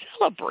is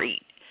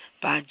Celebrate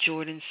by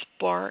Jordan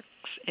Sparks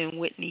and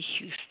Whitney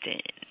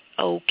Houston.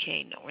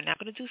 Okay, no, we're not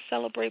going to do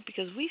Celebrate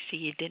because we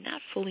see it did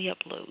not fully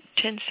upload.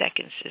 10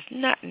 seconds is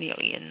not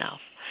nearly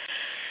enough.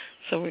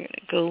 So we're going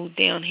to go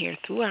down here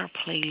through our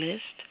playlist.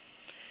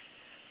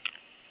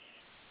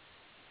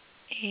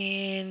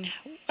 And,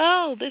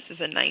 this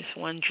is a nice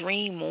one,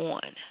 Dream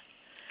On.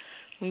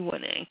 We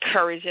want to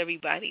encourage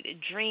everybody to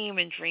dream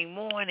and dream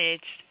on.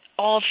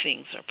 All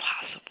things are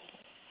possible.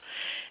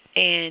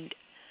 And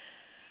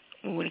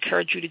we would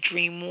encourage you to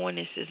dream on.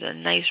 This is a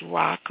nice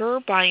rocker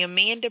by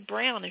Amanda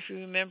Brown. If you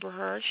remember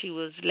her,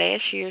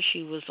 last year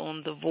she was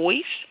on The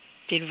Voice,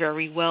 did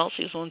very well.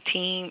 She was on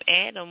Team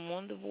Adam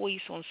on The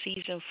Voice on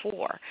season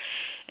 4.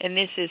 And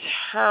this is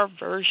her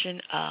version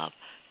of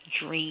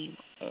Dream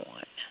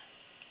On.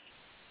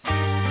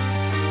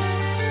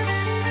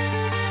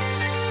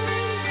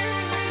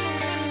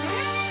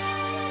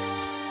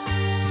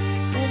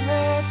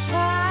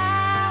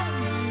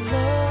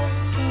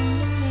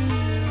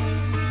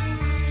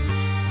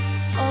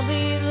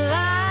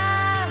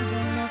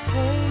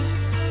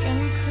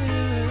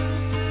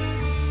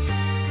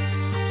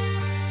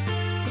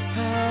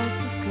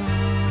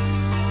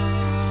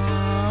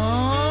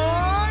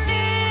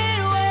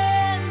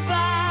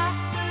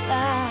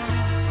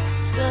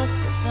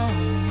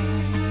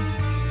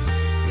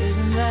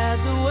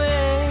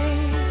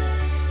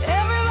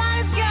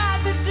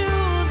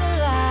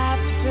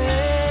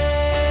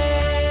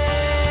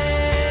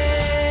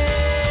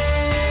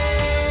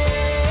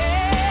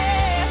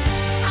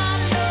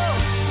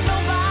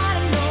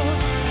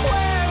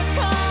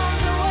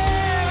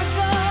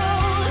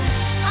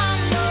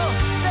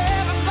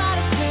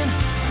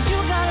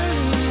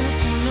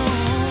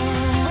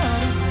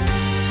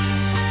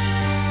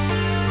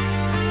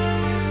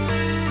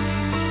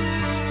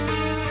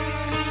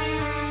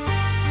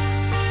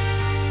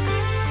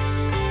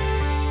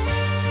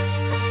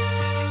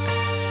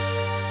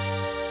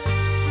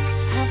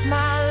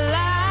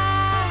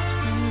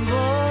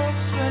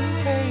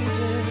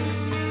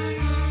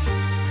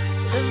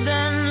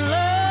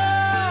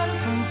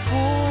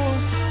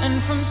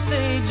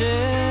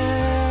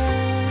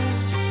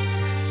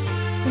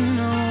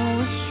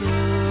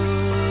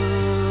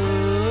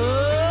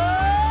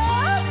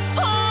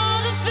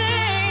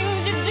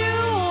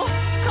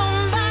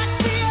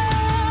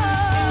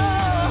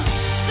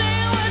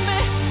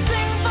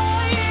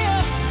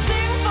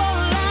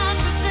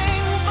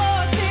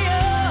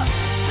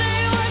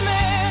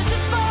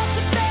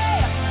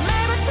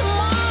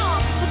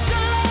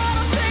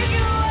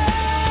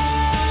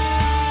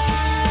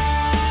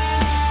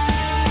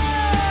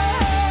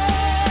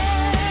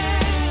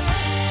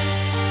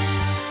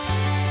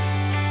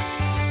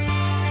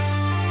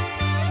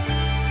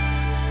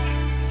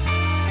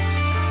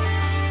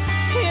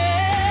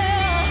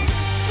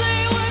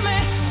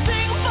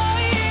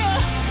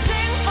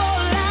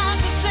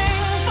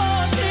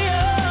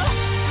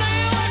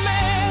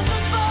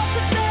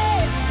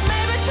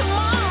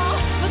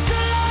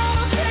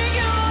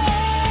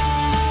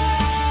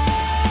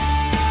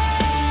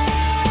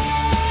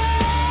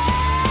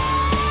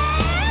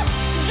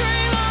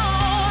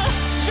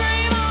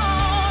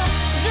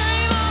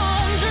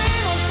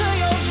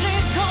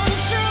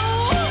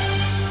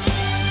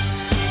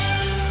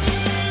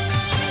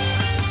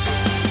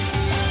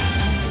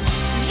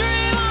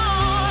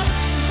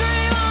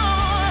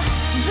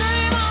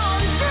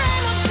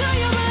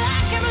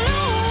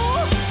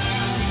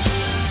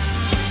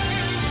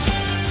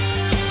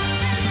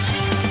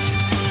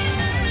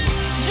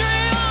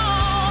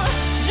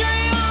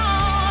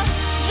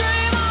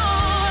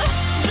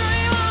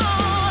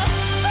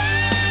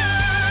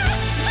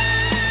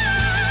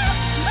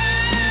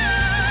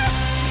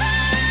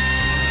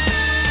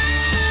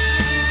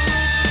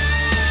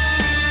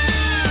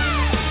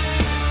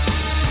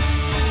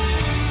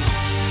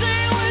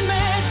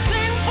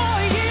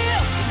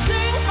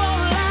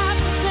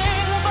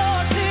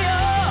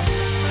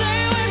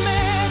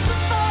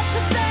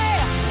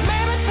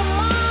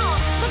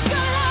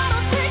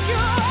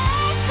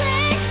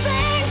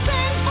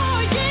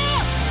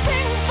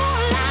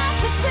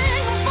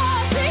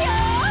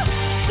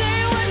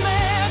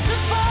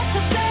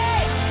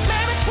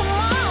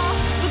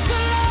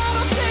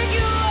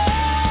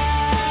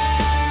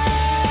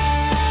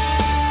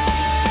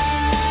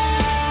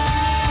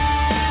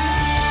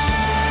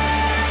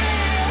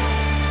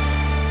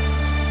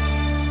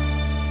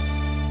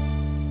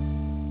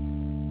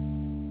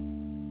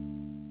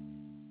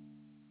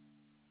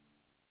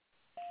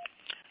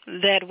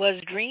 That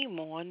was Dream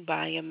On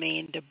by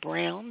Amanda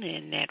Brown,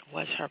 and that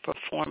was her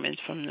performance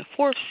from the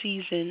 4th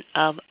season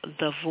of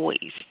The Voice.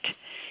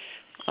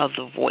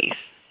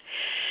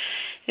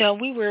 You know,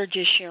 we were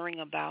just sharing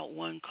about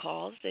one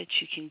cause that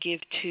you can give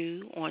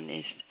to on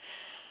this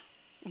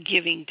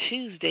Giving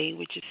Tuesday,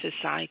 which is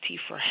Society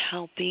for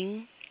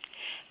Helping,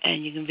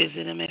 and you can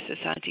visit them at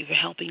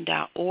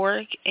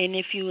societyforhelping.org. And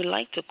if you would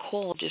like to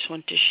call, just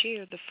want to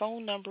share, the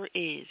phone number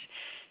is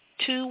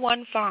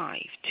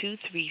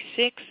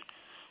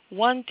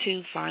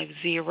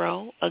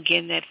 215-236-1250.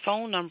 Again, that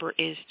phone number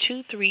is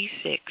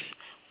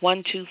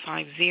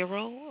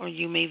 236-1250, or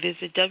you may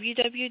visit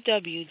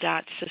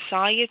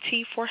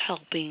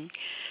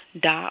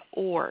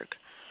www.societyforhelping.org,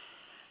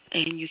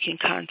 and you can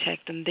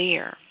contact them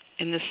there.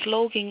 And the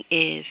slogan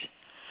is,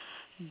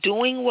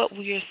 doing what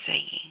we are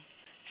saying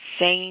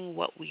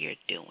what we are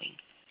doing,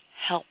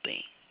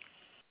 helping.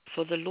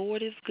 For the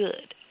Lord is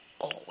good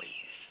always.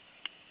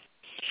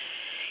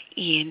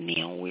 And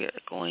now we're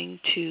going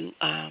to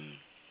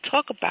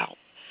talk about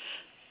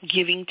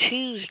Giving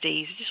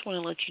Tuesdays. I just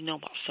want to let you know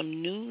about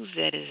some news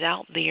that is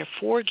out there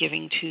for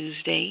Giving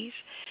Tuesdays,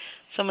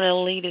 some of the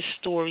latest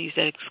stories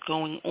that's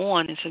going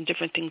on, and some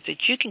different things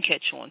that you can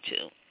catch on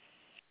to.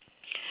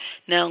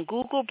 Now,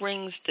 Google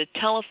brings the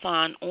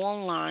telethon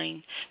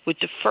online with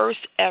the first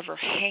ever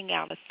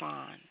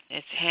Hangout-a-thon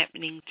that's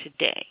happening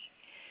today.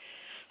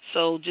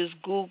 So just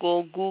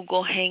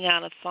Google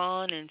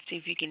Hangout-a-thon and see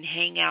if you can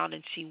hang out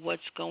and see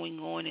what's going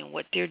on and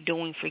what they're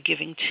doing for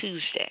Giving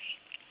Tuesday.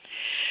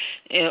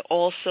 And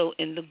also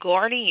in The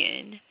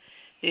Guardian,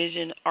 there's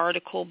an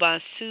article by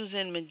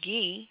Susan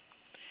McGee,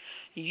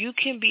 You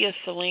Can Be a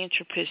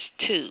Philanthropist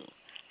Too,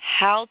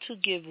 How to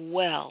Give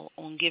Well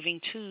on Giving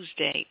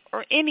Tuesday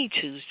or any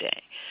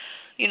Tuesday.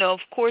 You know,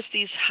 of course,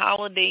 these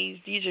holidays,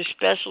 these are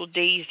special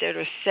days that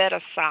are set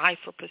aside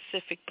for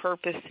specific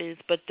purposes,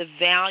 but the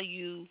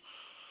value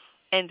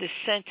and the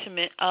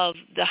sentiment of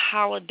the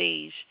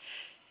holidays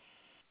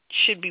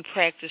should be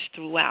practiced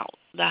throughout.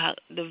 The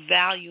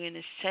value and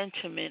the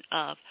sentiment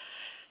of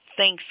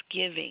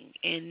Thanksgiving,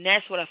 and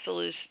that's what I feel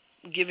is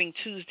Giving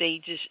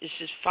Tuesday. Is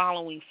just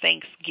following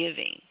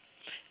Thanksgiving,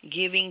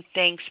 giving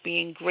thanks,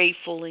 being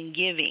grateful, and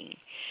giving.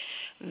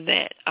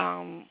 That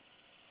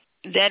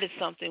is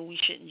something we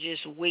shouldn't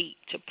just wait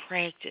to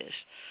practice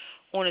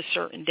on a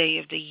certain day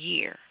of the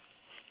year.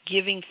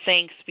 Giving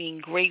thanks, being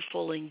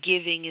grateful, and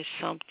giving is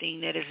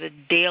something that is a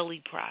daily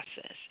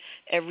process.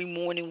 Every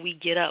morning we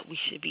get up, we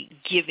should be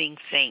giving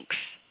thanks.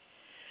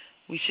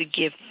 We should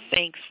give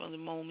thanks from the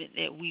moment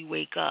that we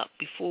wake up.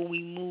 Before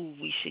we move,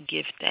 we should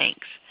give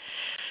thanks.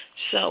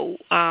 So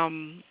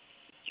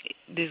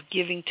this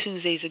Giving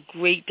Tuesday is a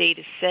great day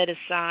to set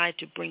aside,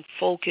 to bring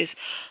focus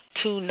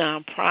to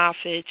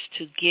nonprofits,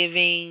 to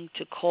giving,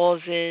 to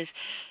causes.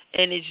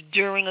 And it's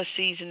during a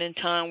season and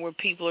time where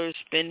people are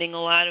spending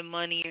a lot of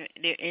money.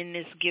 They're in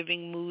this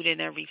giving mood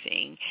and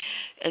everything.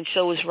 And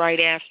so it's right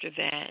after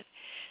that.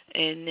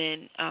 And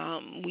then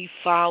we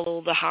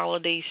follow the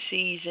holiday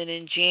season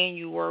in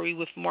January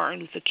with Martin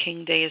Luther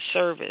King Day of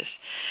Service.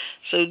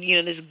 So, you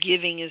know, this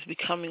giving is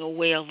becoming a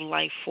way of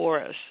life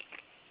for us.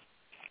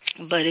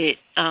 But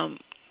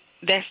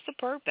that's the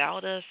part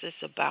about us.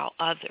 It's about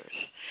others,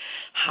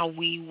 how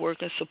we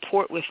work and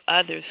support with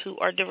others who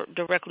are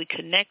directly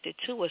connected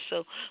to us.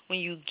 So when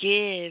you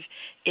give,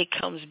 it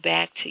comes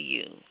back to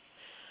you.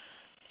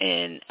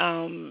 And as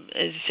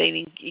I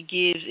say,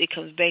 it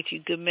comes back to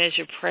you, good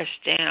measure,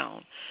 pressed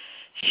down,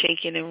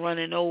 shaking and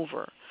running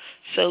over.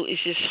 So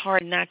it's just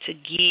hard not to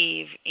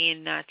give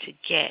and not to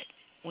get.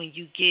 When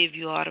you give,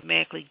 you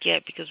automatically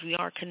get, because we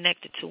are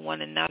connected to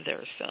one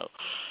another. So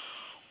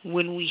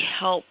when we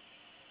help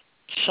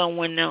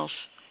someone else,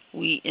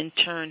 we in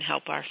turn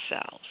help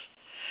ourselves.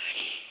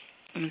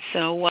 And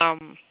so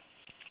on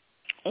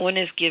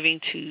this Giving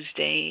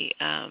Tuesday,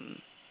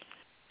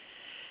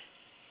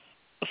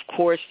 of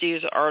course,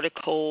 there's an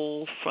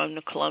article from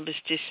the Columbus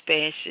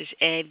Dispatch that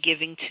add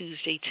Giving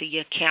Tuesday to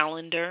your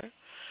calendar.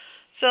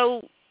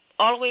 So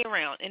all the way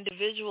around,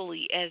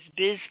 individually, as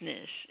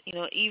business, you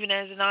know, even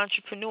as an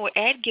entrepreneur,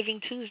 add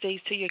Giving Tuesdays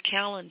to your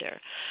calendar.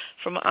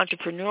 From an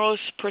entrepreneurial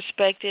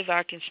perspective,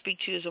 I can speak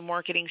to you as a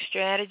marketing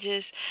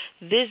strategist.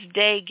 This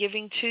day,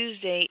 Giving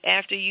Tuesday,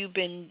 after you've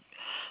been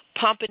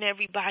pumping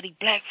everybody,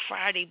 Black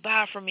Friday,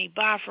 buy from me,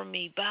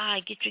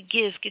 buy, get your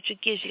gifts.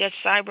 You got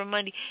Cyber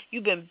Monday.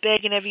 You've been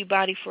begging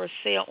everybody for a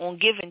sale. On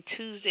Giving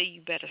Tuesday,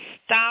 you better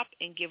stop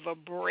and give a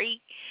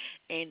break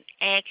and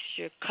ask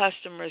your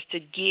customers to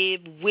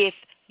give with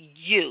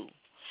you.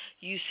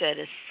 You set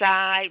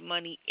aside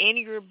money in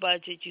your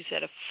budget. You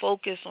set a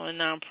focus on a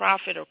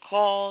nonprofit or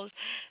cause,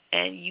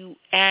 and you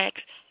ask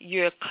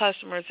your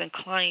customers and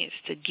clients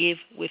to give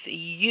with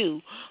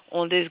you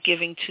on this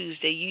Giving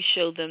Tuesday. You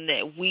show them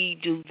that we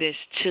do this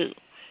too.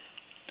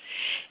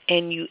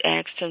 And you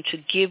ask them to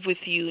give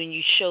with you, and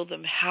you show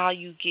them how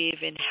you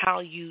give and how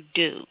you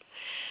do.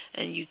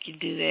 And you can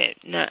do that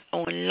not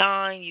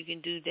online. You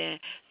can do that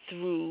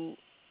through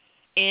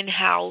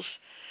in-house,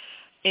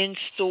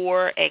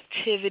 in-store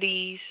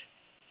activities.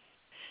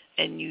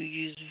 and you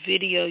use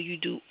video, you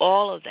do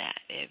all of that.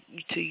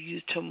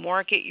 To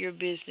market your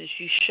business,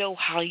 you show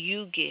how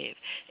you give,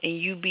 and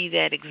you be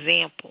that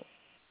example.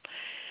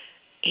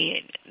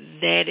 And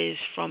that is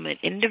from an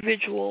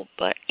individual,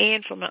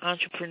 and from an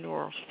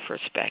entrepreneurial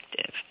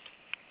perspective.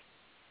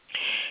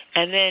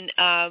 And then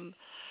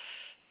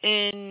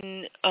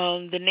in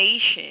The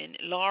Nation,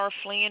 Laura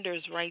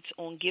Flanders writes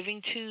on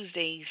Giving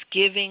Tuesdays,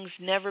 giving's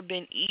never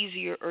been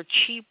easier or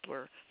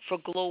cheaper for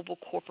global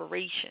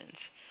corporations.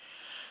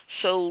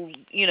 So,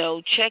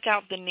 check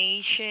out The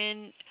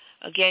Nation.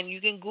 Again, you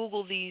can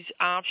Google these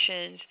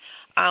options.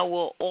 I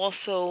will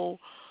also,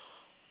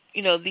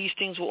 these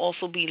things will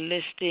also be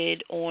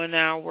listed on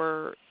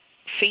our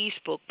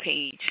Facebook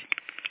page.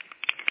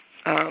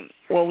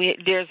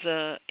 There's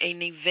an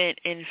event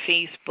in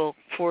Facebook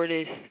for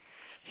this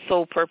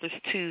Soul Purpose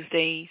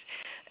Tuesdays,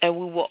 and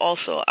we will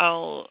also, I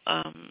will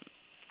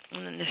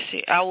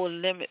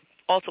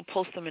also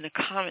post them in the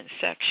comment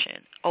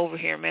section over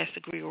here at Master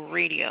Grego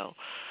Radio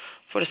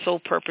for the Soul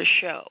Purpose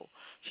Show,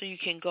 so you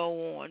can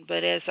go on.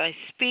 But as I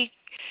speak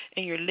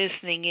and you're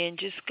listening in,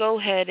 just go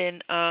ahead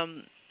and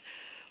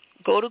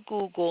go to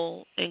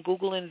Google and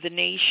Google in The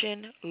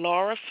Nation,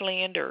 Laura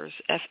Flanders,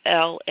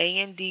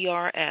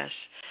 Flandrs,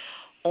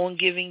 on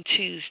Giving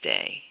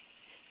Tuesday.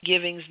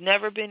 Giving's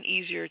never been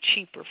easier or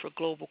cheaper for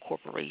global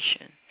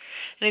corporation.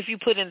 And if you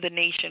put in The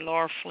Nation,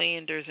 Laura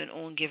Flanders, and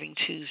on Giving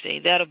Tuesday,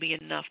 that'll be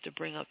enough to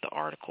bring up the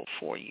article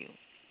for you.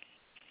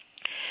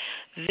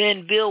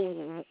 Then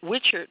Bill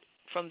Wichert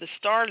from the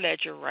Star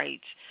Ledger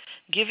writes,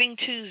 Giving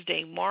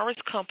Tuesday, Morris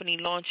Company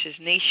launches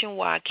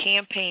nationwide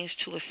campaigns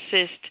to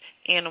assist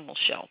animal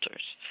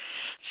shelters.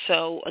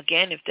 So,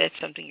 again, if that's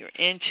something you're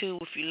into,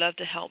 if you love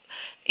to help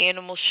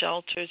animal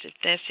shelters, if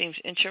that seems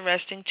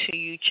interesting to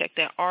you, check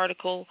that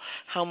article,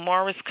 how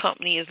Morris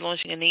Company is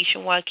launching a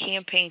nationwide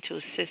campaign to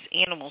assist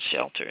animal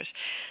shelters.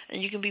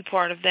 And you can be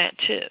part of that,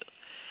 too.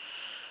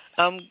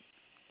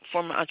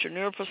 From an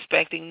entrepreneur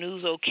perspective,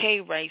 News OK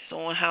writes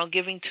on how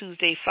Giving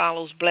Tuesday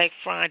follows Black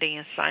Friday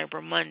and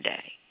Cyber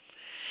Monday.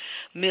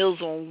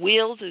 Meals on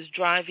Wheels is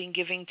driving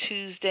Giving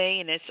Tuesday,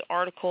 and it's an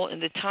article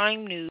in the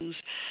Time News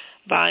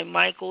by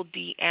Michael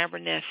D.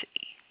 Abernethy.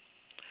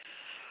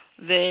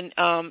 Then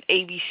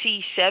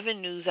ABC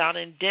 7 News out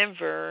in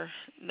Denver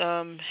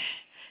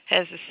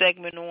has a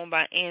segment on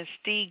by Ann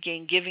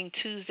Stegan, Giving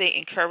Tuesday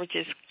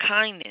encourages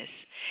kindness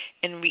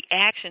in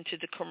reaction to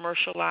the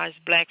commercialized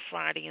Black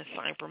Friday and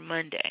Cyber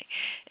Monday.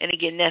 And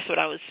again, that's what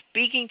I was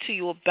speaking to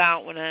you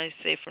about when I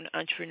say from an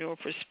entrepreneur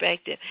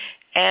perspective.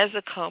 As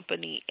a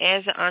company,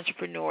 as an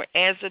entrepreneur,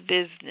 as a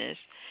business,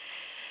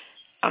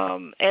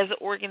 as an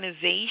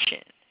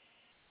organization,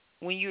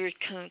 when you're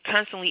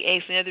constantly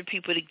asking other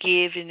people to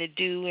give and to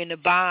do and to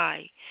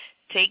buy,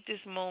 take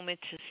this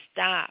moment to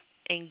stop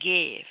and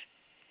give.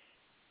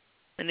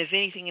 And if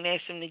anything, and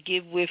ask them to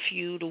give with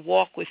you, to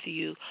walk with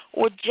you,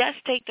 or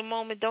just take the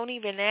moment. Don't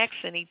even ask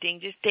anything.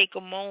 Just take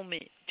a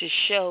moment to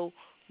show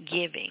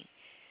giving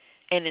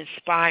and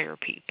inspire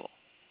people.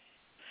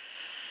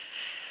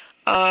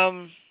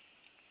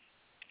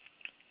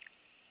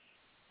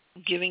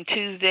 Giving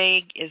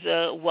Tuesday is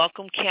a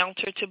welcome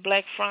counter to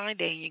Black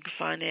Friday. You can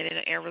find that in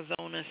the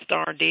Arizona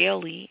Star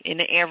Daily, in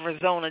the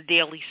Arizona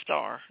Daily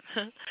Star.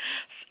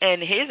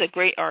 And here's a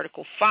great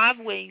article, 5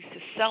 ways to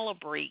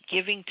celebrate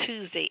Giving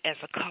Tuesday as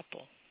a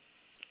couple.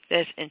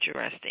 That's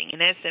interesting.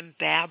 And that's in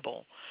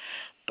Babel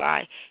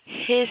by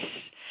Hiss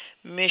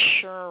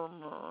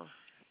Mishmer.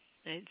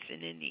 It's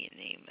an Indian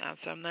name,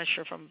 so I'm not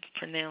sure if I'm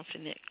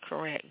pronouncing it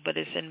correct, but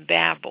it's in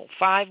Babel.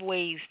 5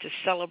 ways to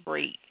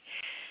celebrate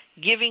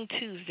Giving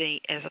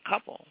Tuesday as a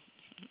couple.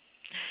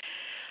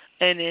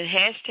 And then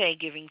hashtag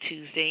Giving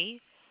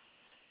Tuesday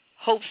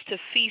hopes to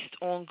feast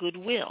on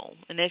goodwill.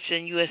 And that's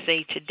in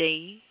USA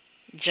Today.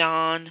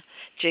 John,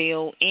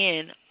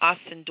 J-O-N,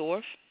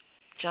 Ostendorf.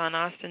 John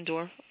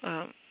Ostendorf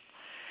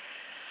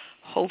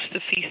hopes to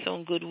feast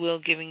on goodwill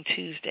Giving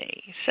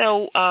Tuesday.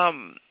 So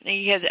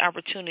you have the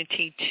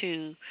opportunity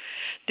to,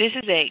 this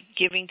is at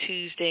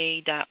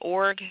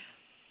givingtuesday.org.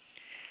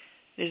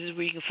 This is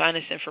where you can find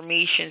this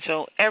information.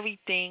 So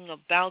everything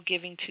about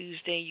Giving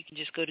Tuesday, you can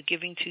just go to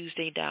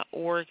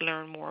givingtuesday.org,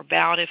 learn more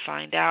about it,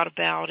 find out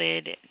about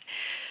it, and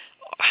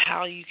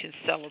how you can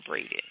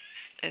celebrate it.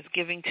 That's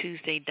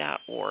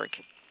givingtuesday.org.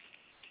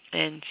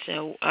 And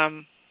so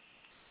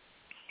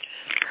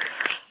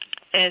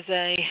as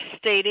I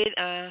stated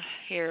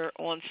here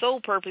on Soul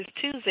Purpose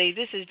Tuesday,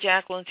 this is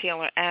Jacqueline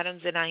Taylor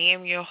Adams, and I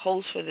am your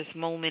host for this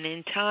moment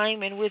in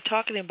time. And we're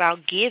talking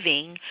about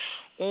giving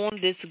on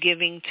this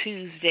Giving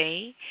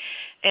Tuesday.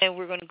 And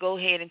we're going to go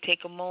ahead and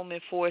take a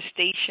moment for a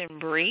station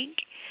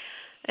break.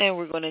 And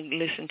we're going to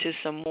listen to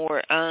some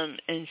more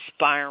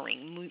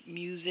inspiring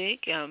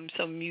music,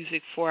 some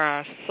music for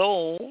our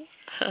soul.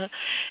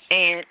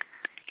 And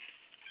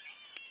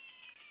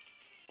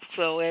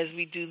so as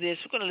we do this,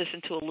 we're going to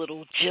listen to a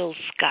little Jill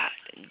Scott,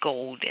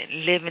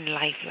 Golden, living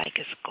life like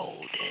it's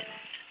golden.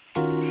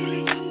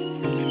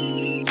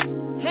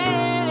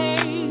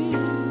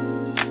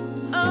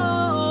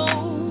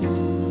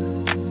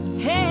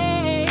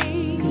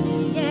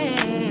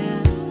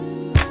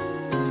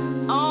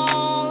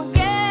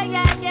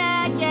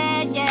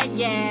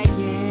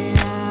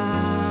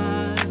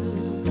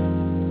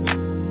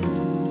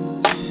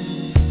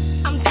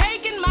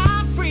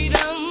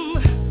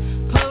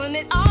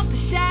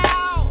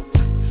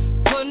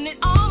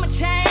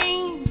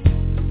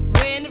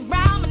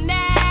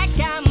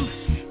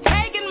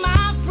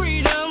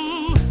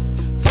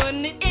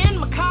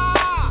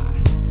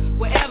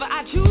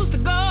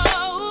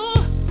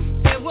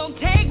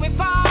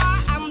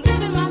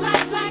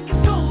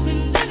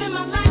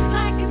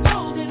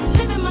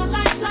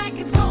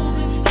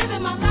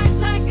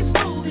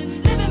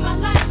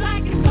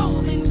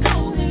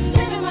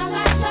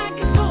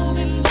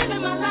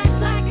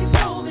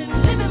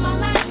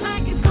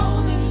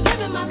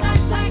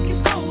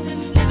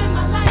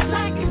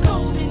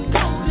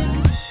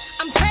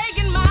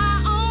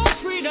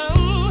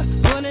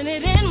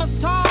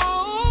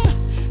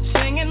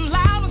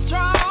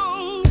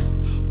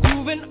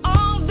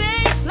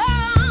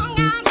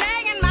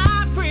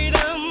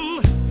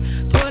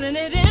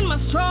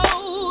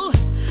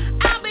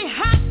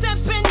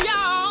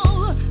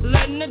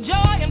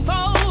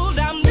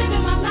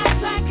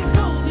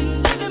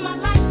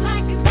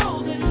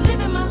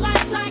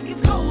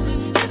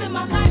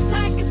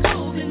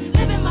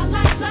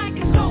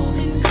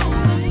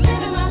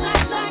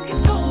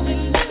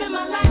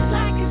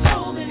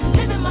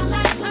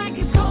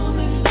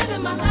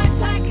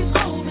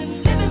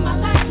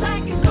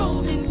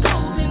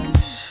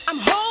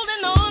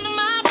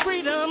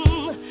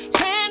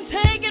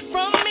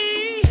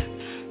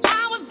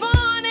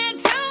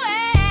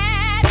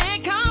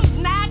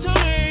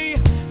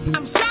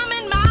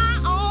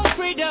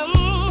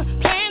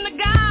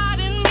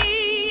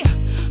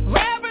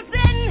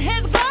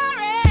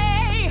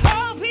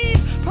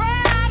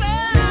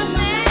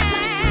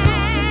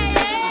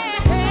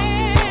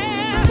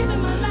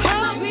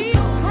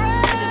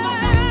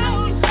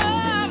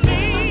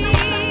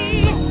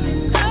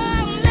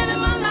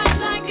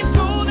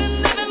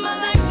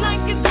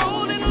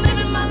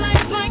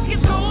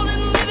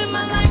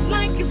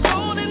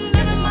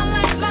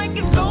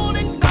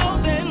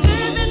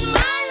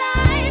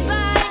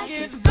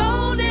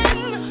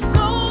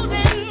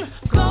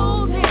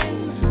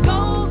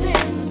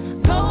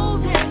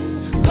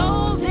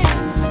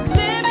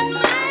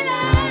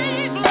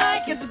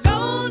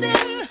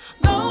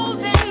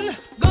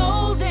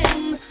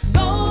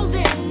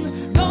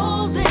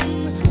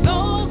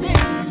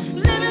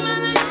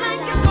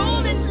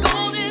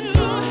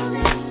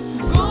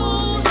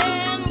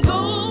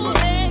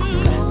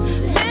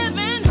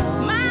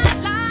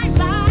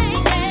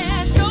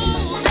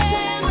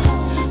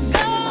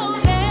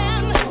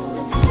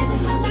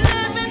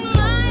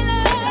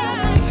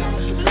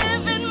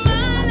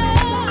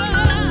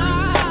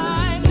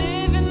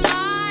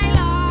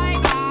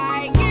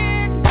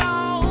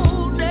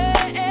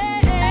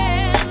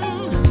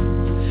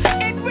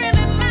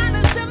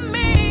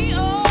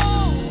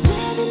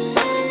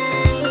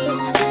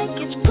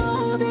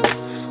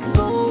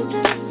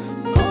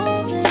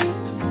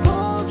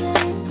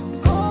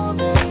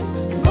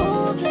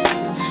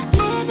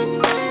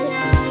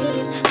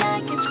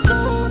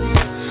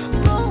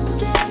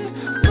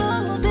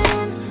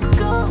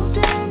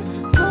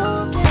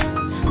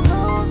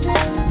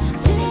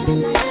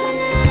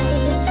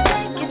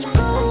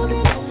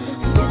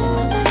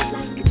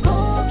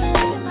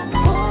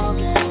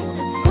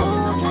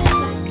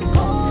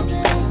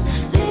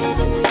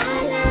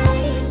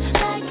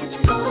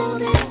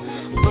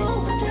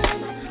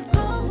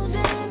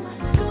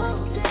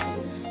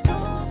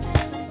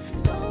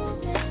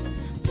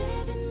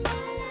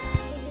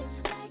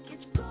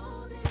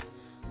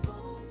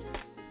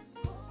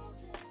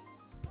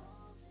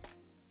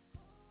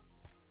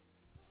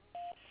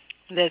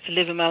 That's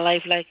Living My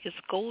Life Like It's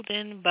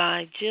Golden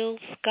by Jill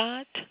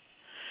Scott.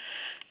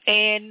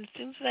 And it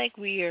seems like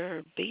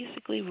we're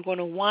going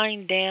to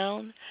wind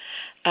down.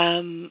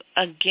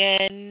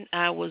 Again,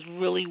 I was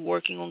really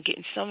working on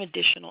getting some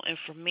additional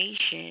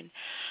information,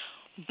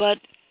 but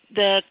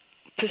the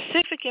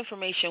specific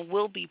information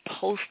will be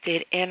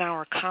posted in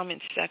our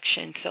comment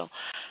section. So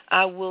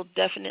I will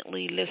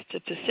definitely list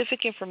the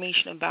specific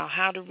information about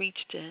how to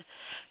reach the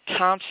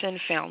Thompson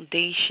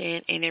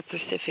Foundation and their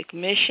Pacific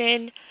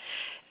mission,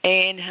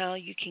 and how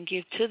you can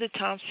give to the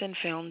Thompson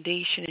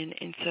Foundation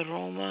in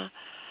Saroma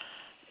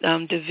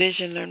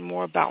Division, learn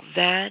more about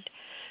that.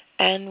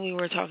 And we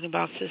were talking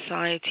about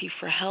Society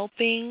for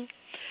Helping.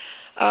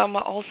 I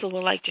also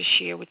would like to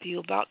share with you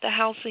about the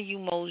House of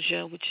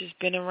Umoja, which has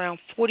been around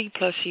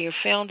 40-plus years,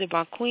 founded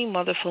by Queen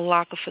Mother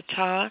Falaka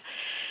Fatah.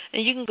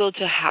 And you can go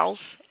to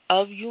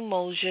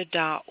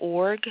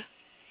houseofumoja.org.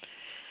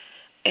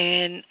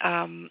 And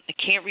I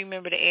can't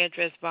remember the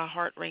address by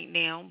heart right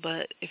now,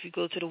 but if you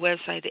go to the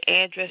website, the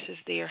address is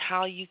there.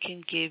 How you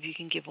can give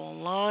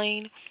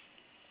online.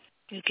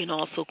 You can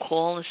also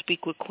call and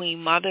speak with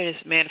Queen Mother. As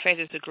a matter of fact,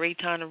 it's a great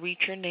time to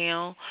reach her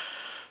now.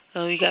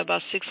 We got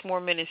about 6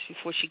 more minutes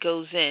before she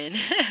goes in.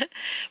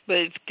 But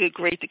it's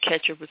great to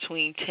catch her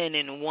between 10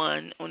 and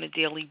 1 on a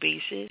daily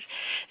basis.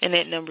 And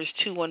that number is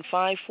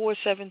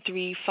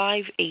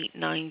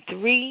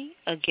 215-473-5893.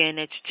 Again,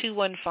 that's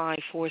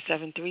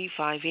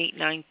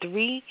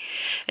 215-473-5893.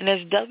 And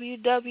that's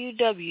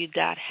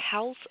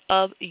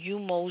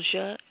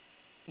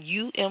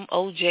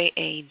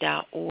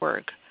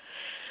www.houseofumoja.org.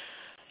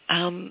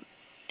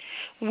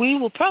 We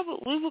were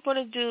going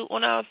to do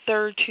on our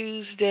third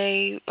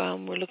Tuesday,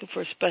 we're looking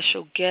for a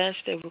special guest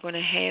that we're going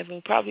to have, and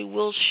we probably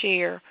will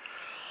share.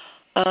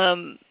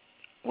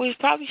 We'll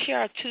probably share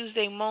our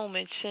Tuesday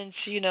moment since,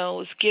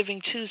 it's Giving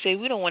Tuesday.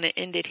 We don't want to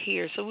end it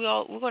here. So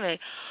we're going to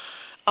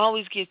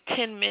always give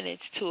 10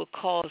 minutes to a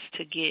cause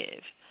to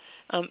give.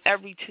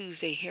 Every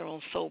Tuesday here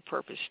on Soul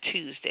Purpose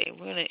Tuesday.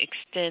 We're going to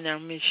extend our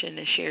mission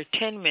and share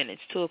 10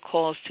 minutes to a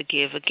cause to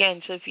give.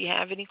 Again, so if you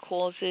have any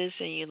causes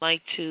and you'd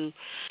like to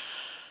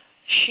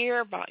share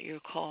about your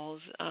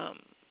cause,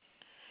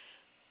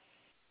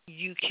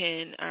 you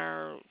can.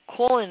 Our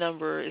calling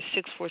number is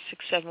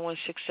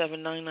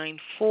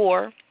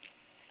 646-716-7994.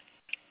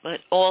 But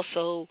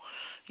also,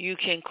 you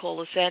can call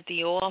us at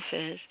the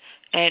office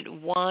at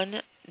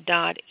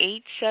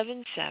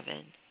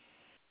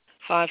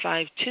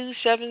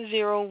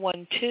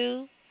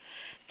 1-877-552-7012,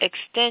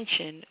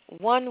 extension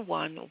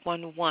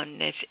 1111.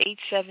 That's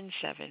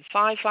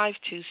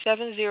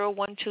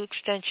 877-552-7012,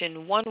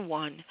 extension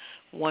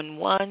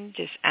 1111.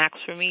 Just ask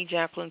for me,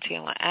 Jacqueline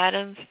Taylor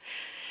Adams.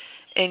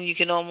 And you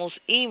can also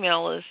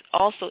email us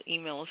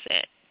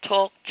at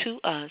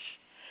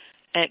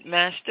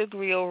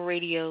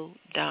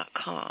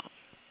talktous@mastergriotradio.com.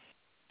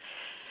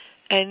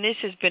 And this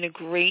has been a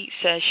great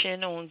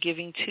session on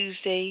Giving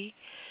Tuesday.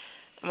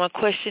 My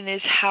question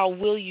is, how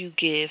will you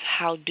give?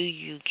 How do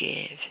you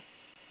give?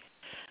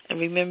 And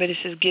remember, this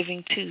is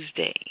Giving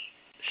Tuesday,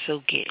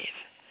 so give.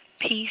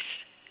 Peace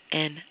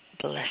and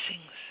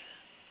blessings.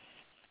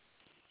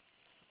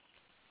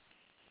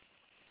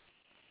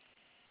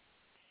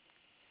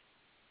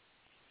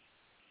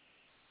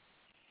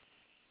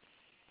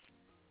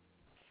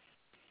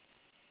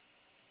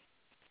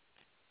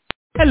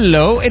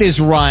 Hello, it is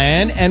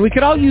Ryan, and we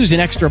could all use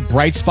an extra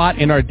bright spot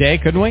in our day,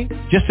 couldn't we?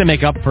 Just to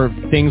make up for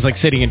things like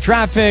sitting in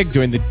traffic,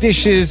 doing the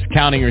dishes,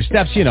 counting your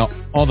steps,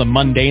 all the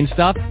mundane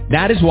stuff.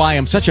 That is why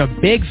I'm such a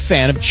big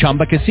fan of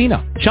Chumba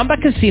Casino. Chumba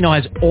Casino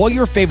has all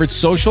your favorite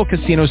social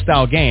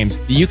casino-style games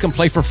that you can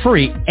play for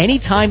free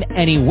anytime,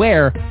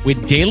 anywhere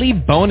with daily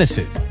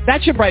bonuses.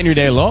 That should brighten your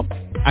day a little.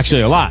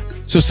 Actually, a lot.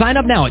 So sign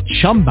up now at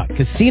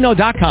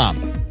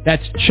ChumbaCasino.com.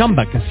 That's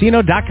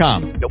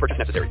ChumbaCasino.com. No purchase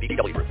necessary.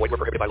 VGW Group. Void where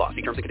prohibited by law.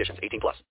 See terms and conditions. 18+.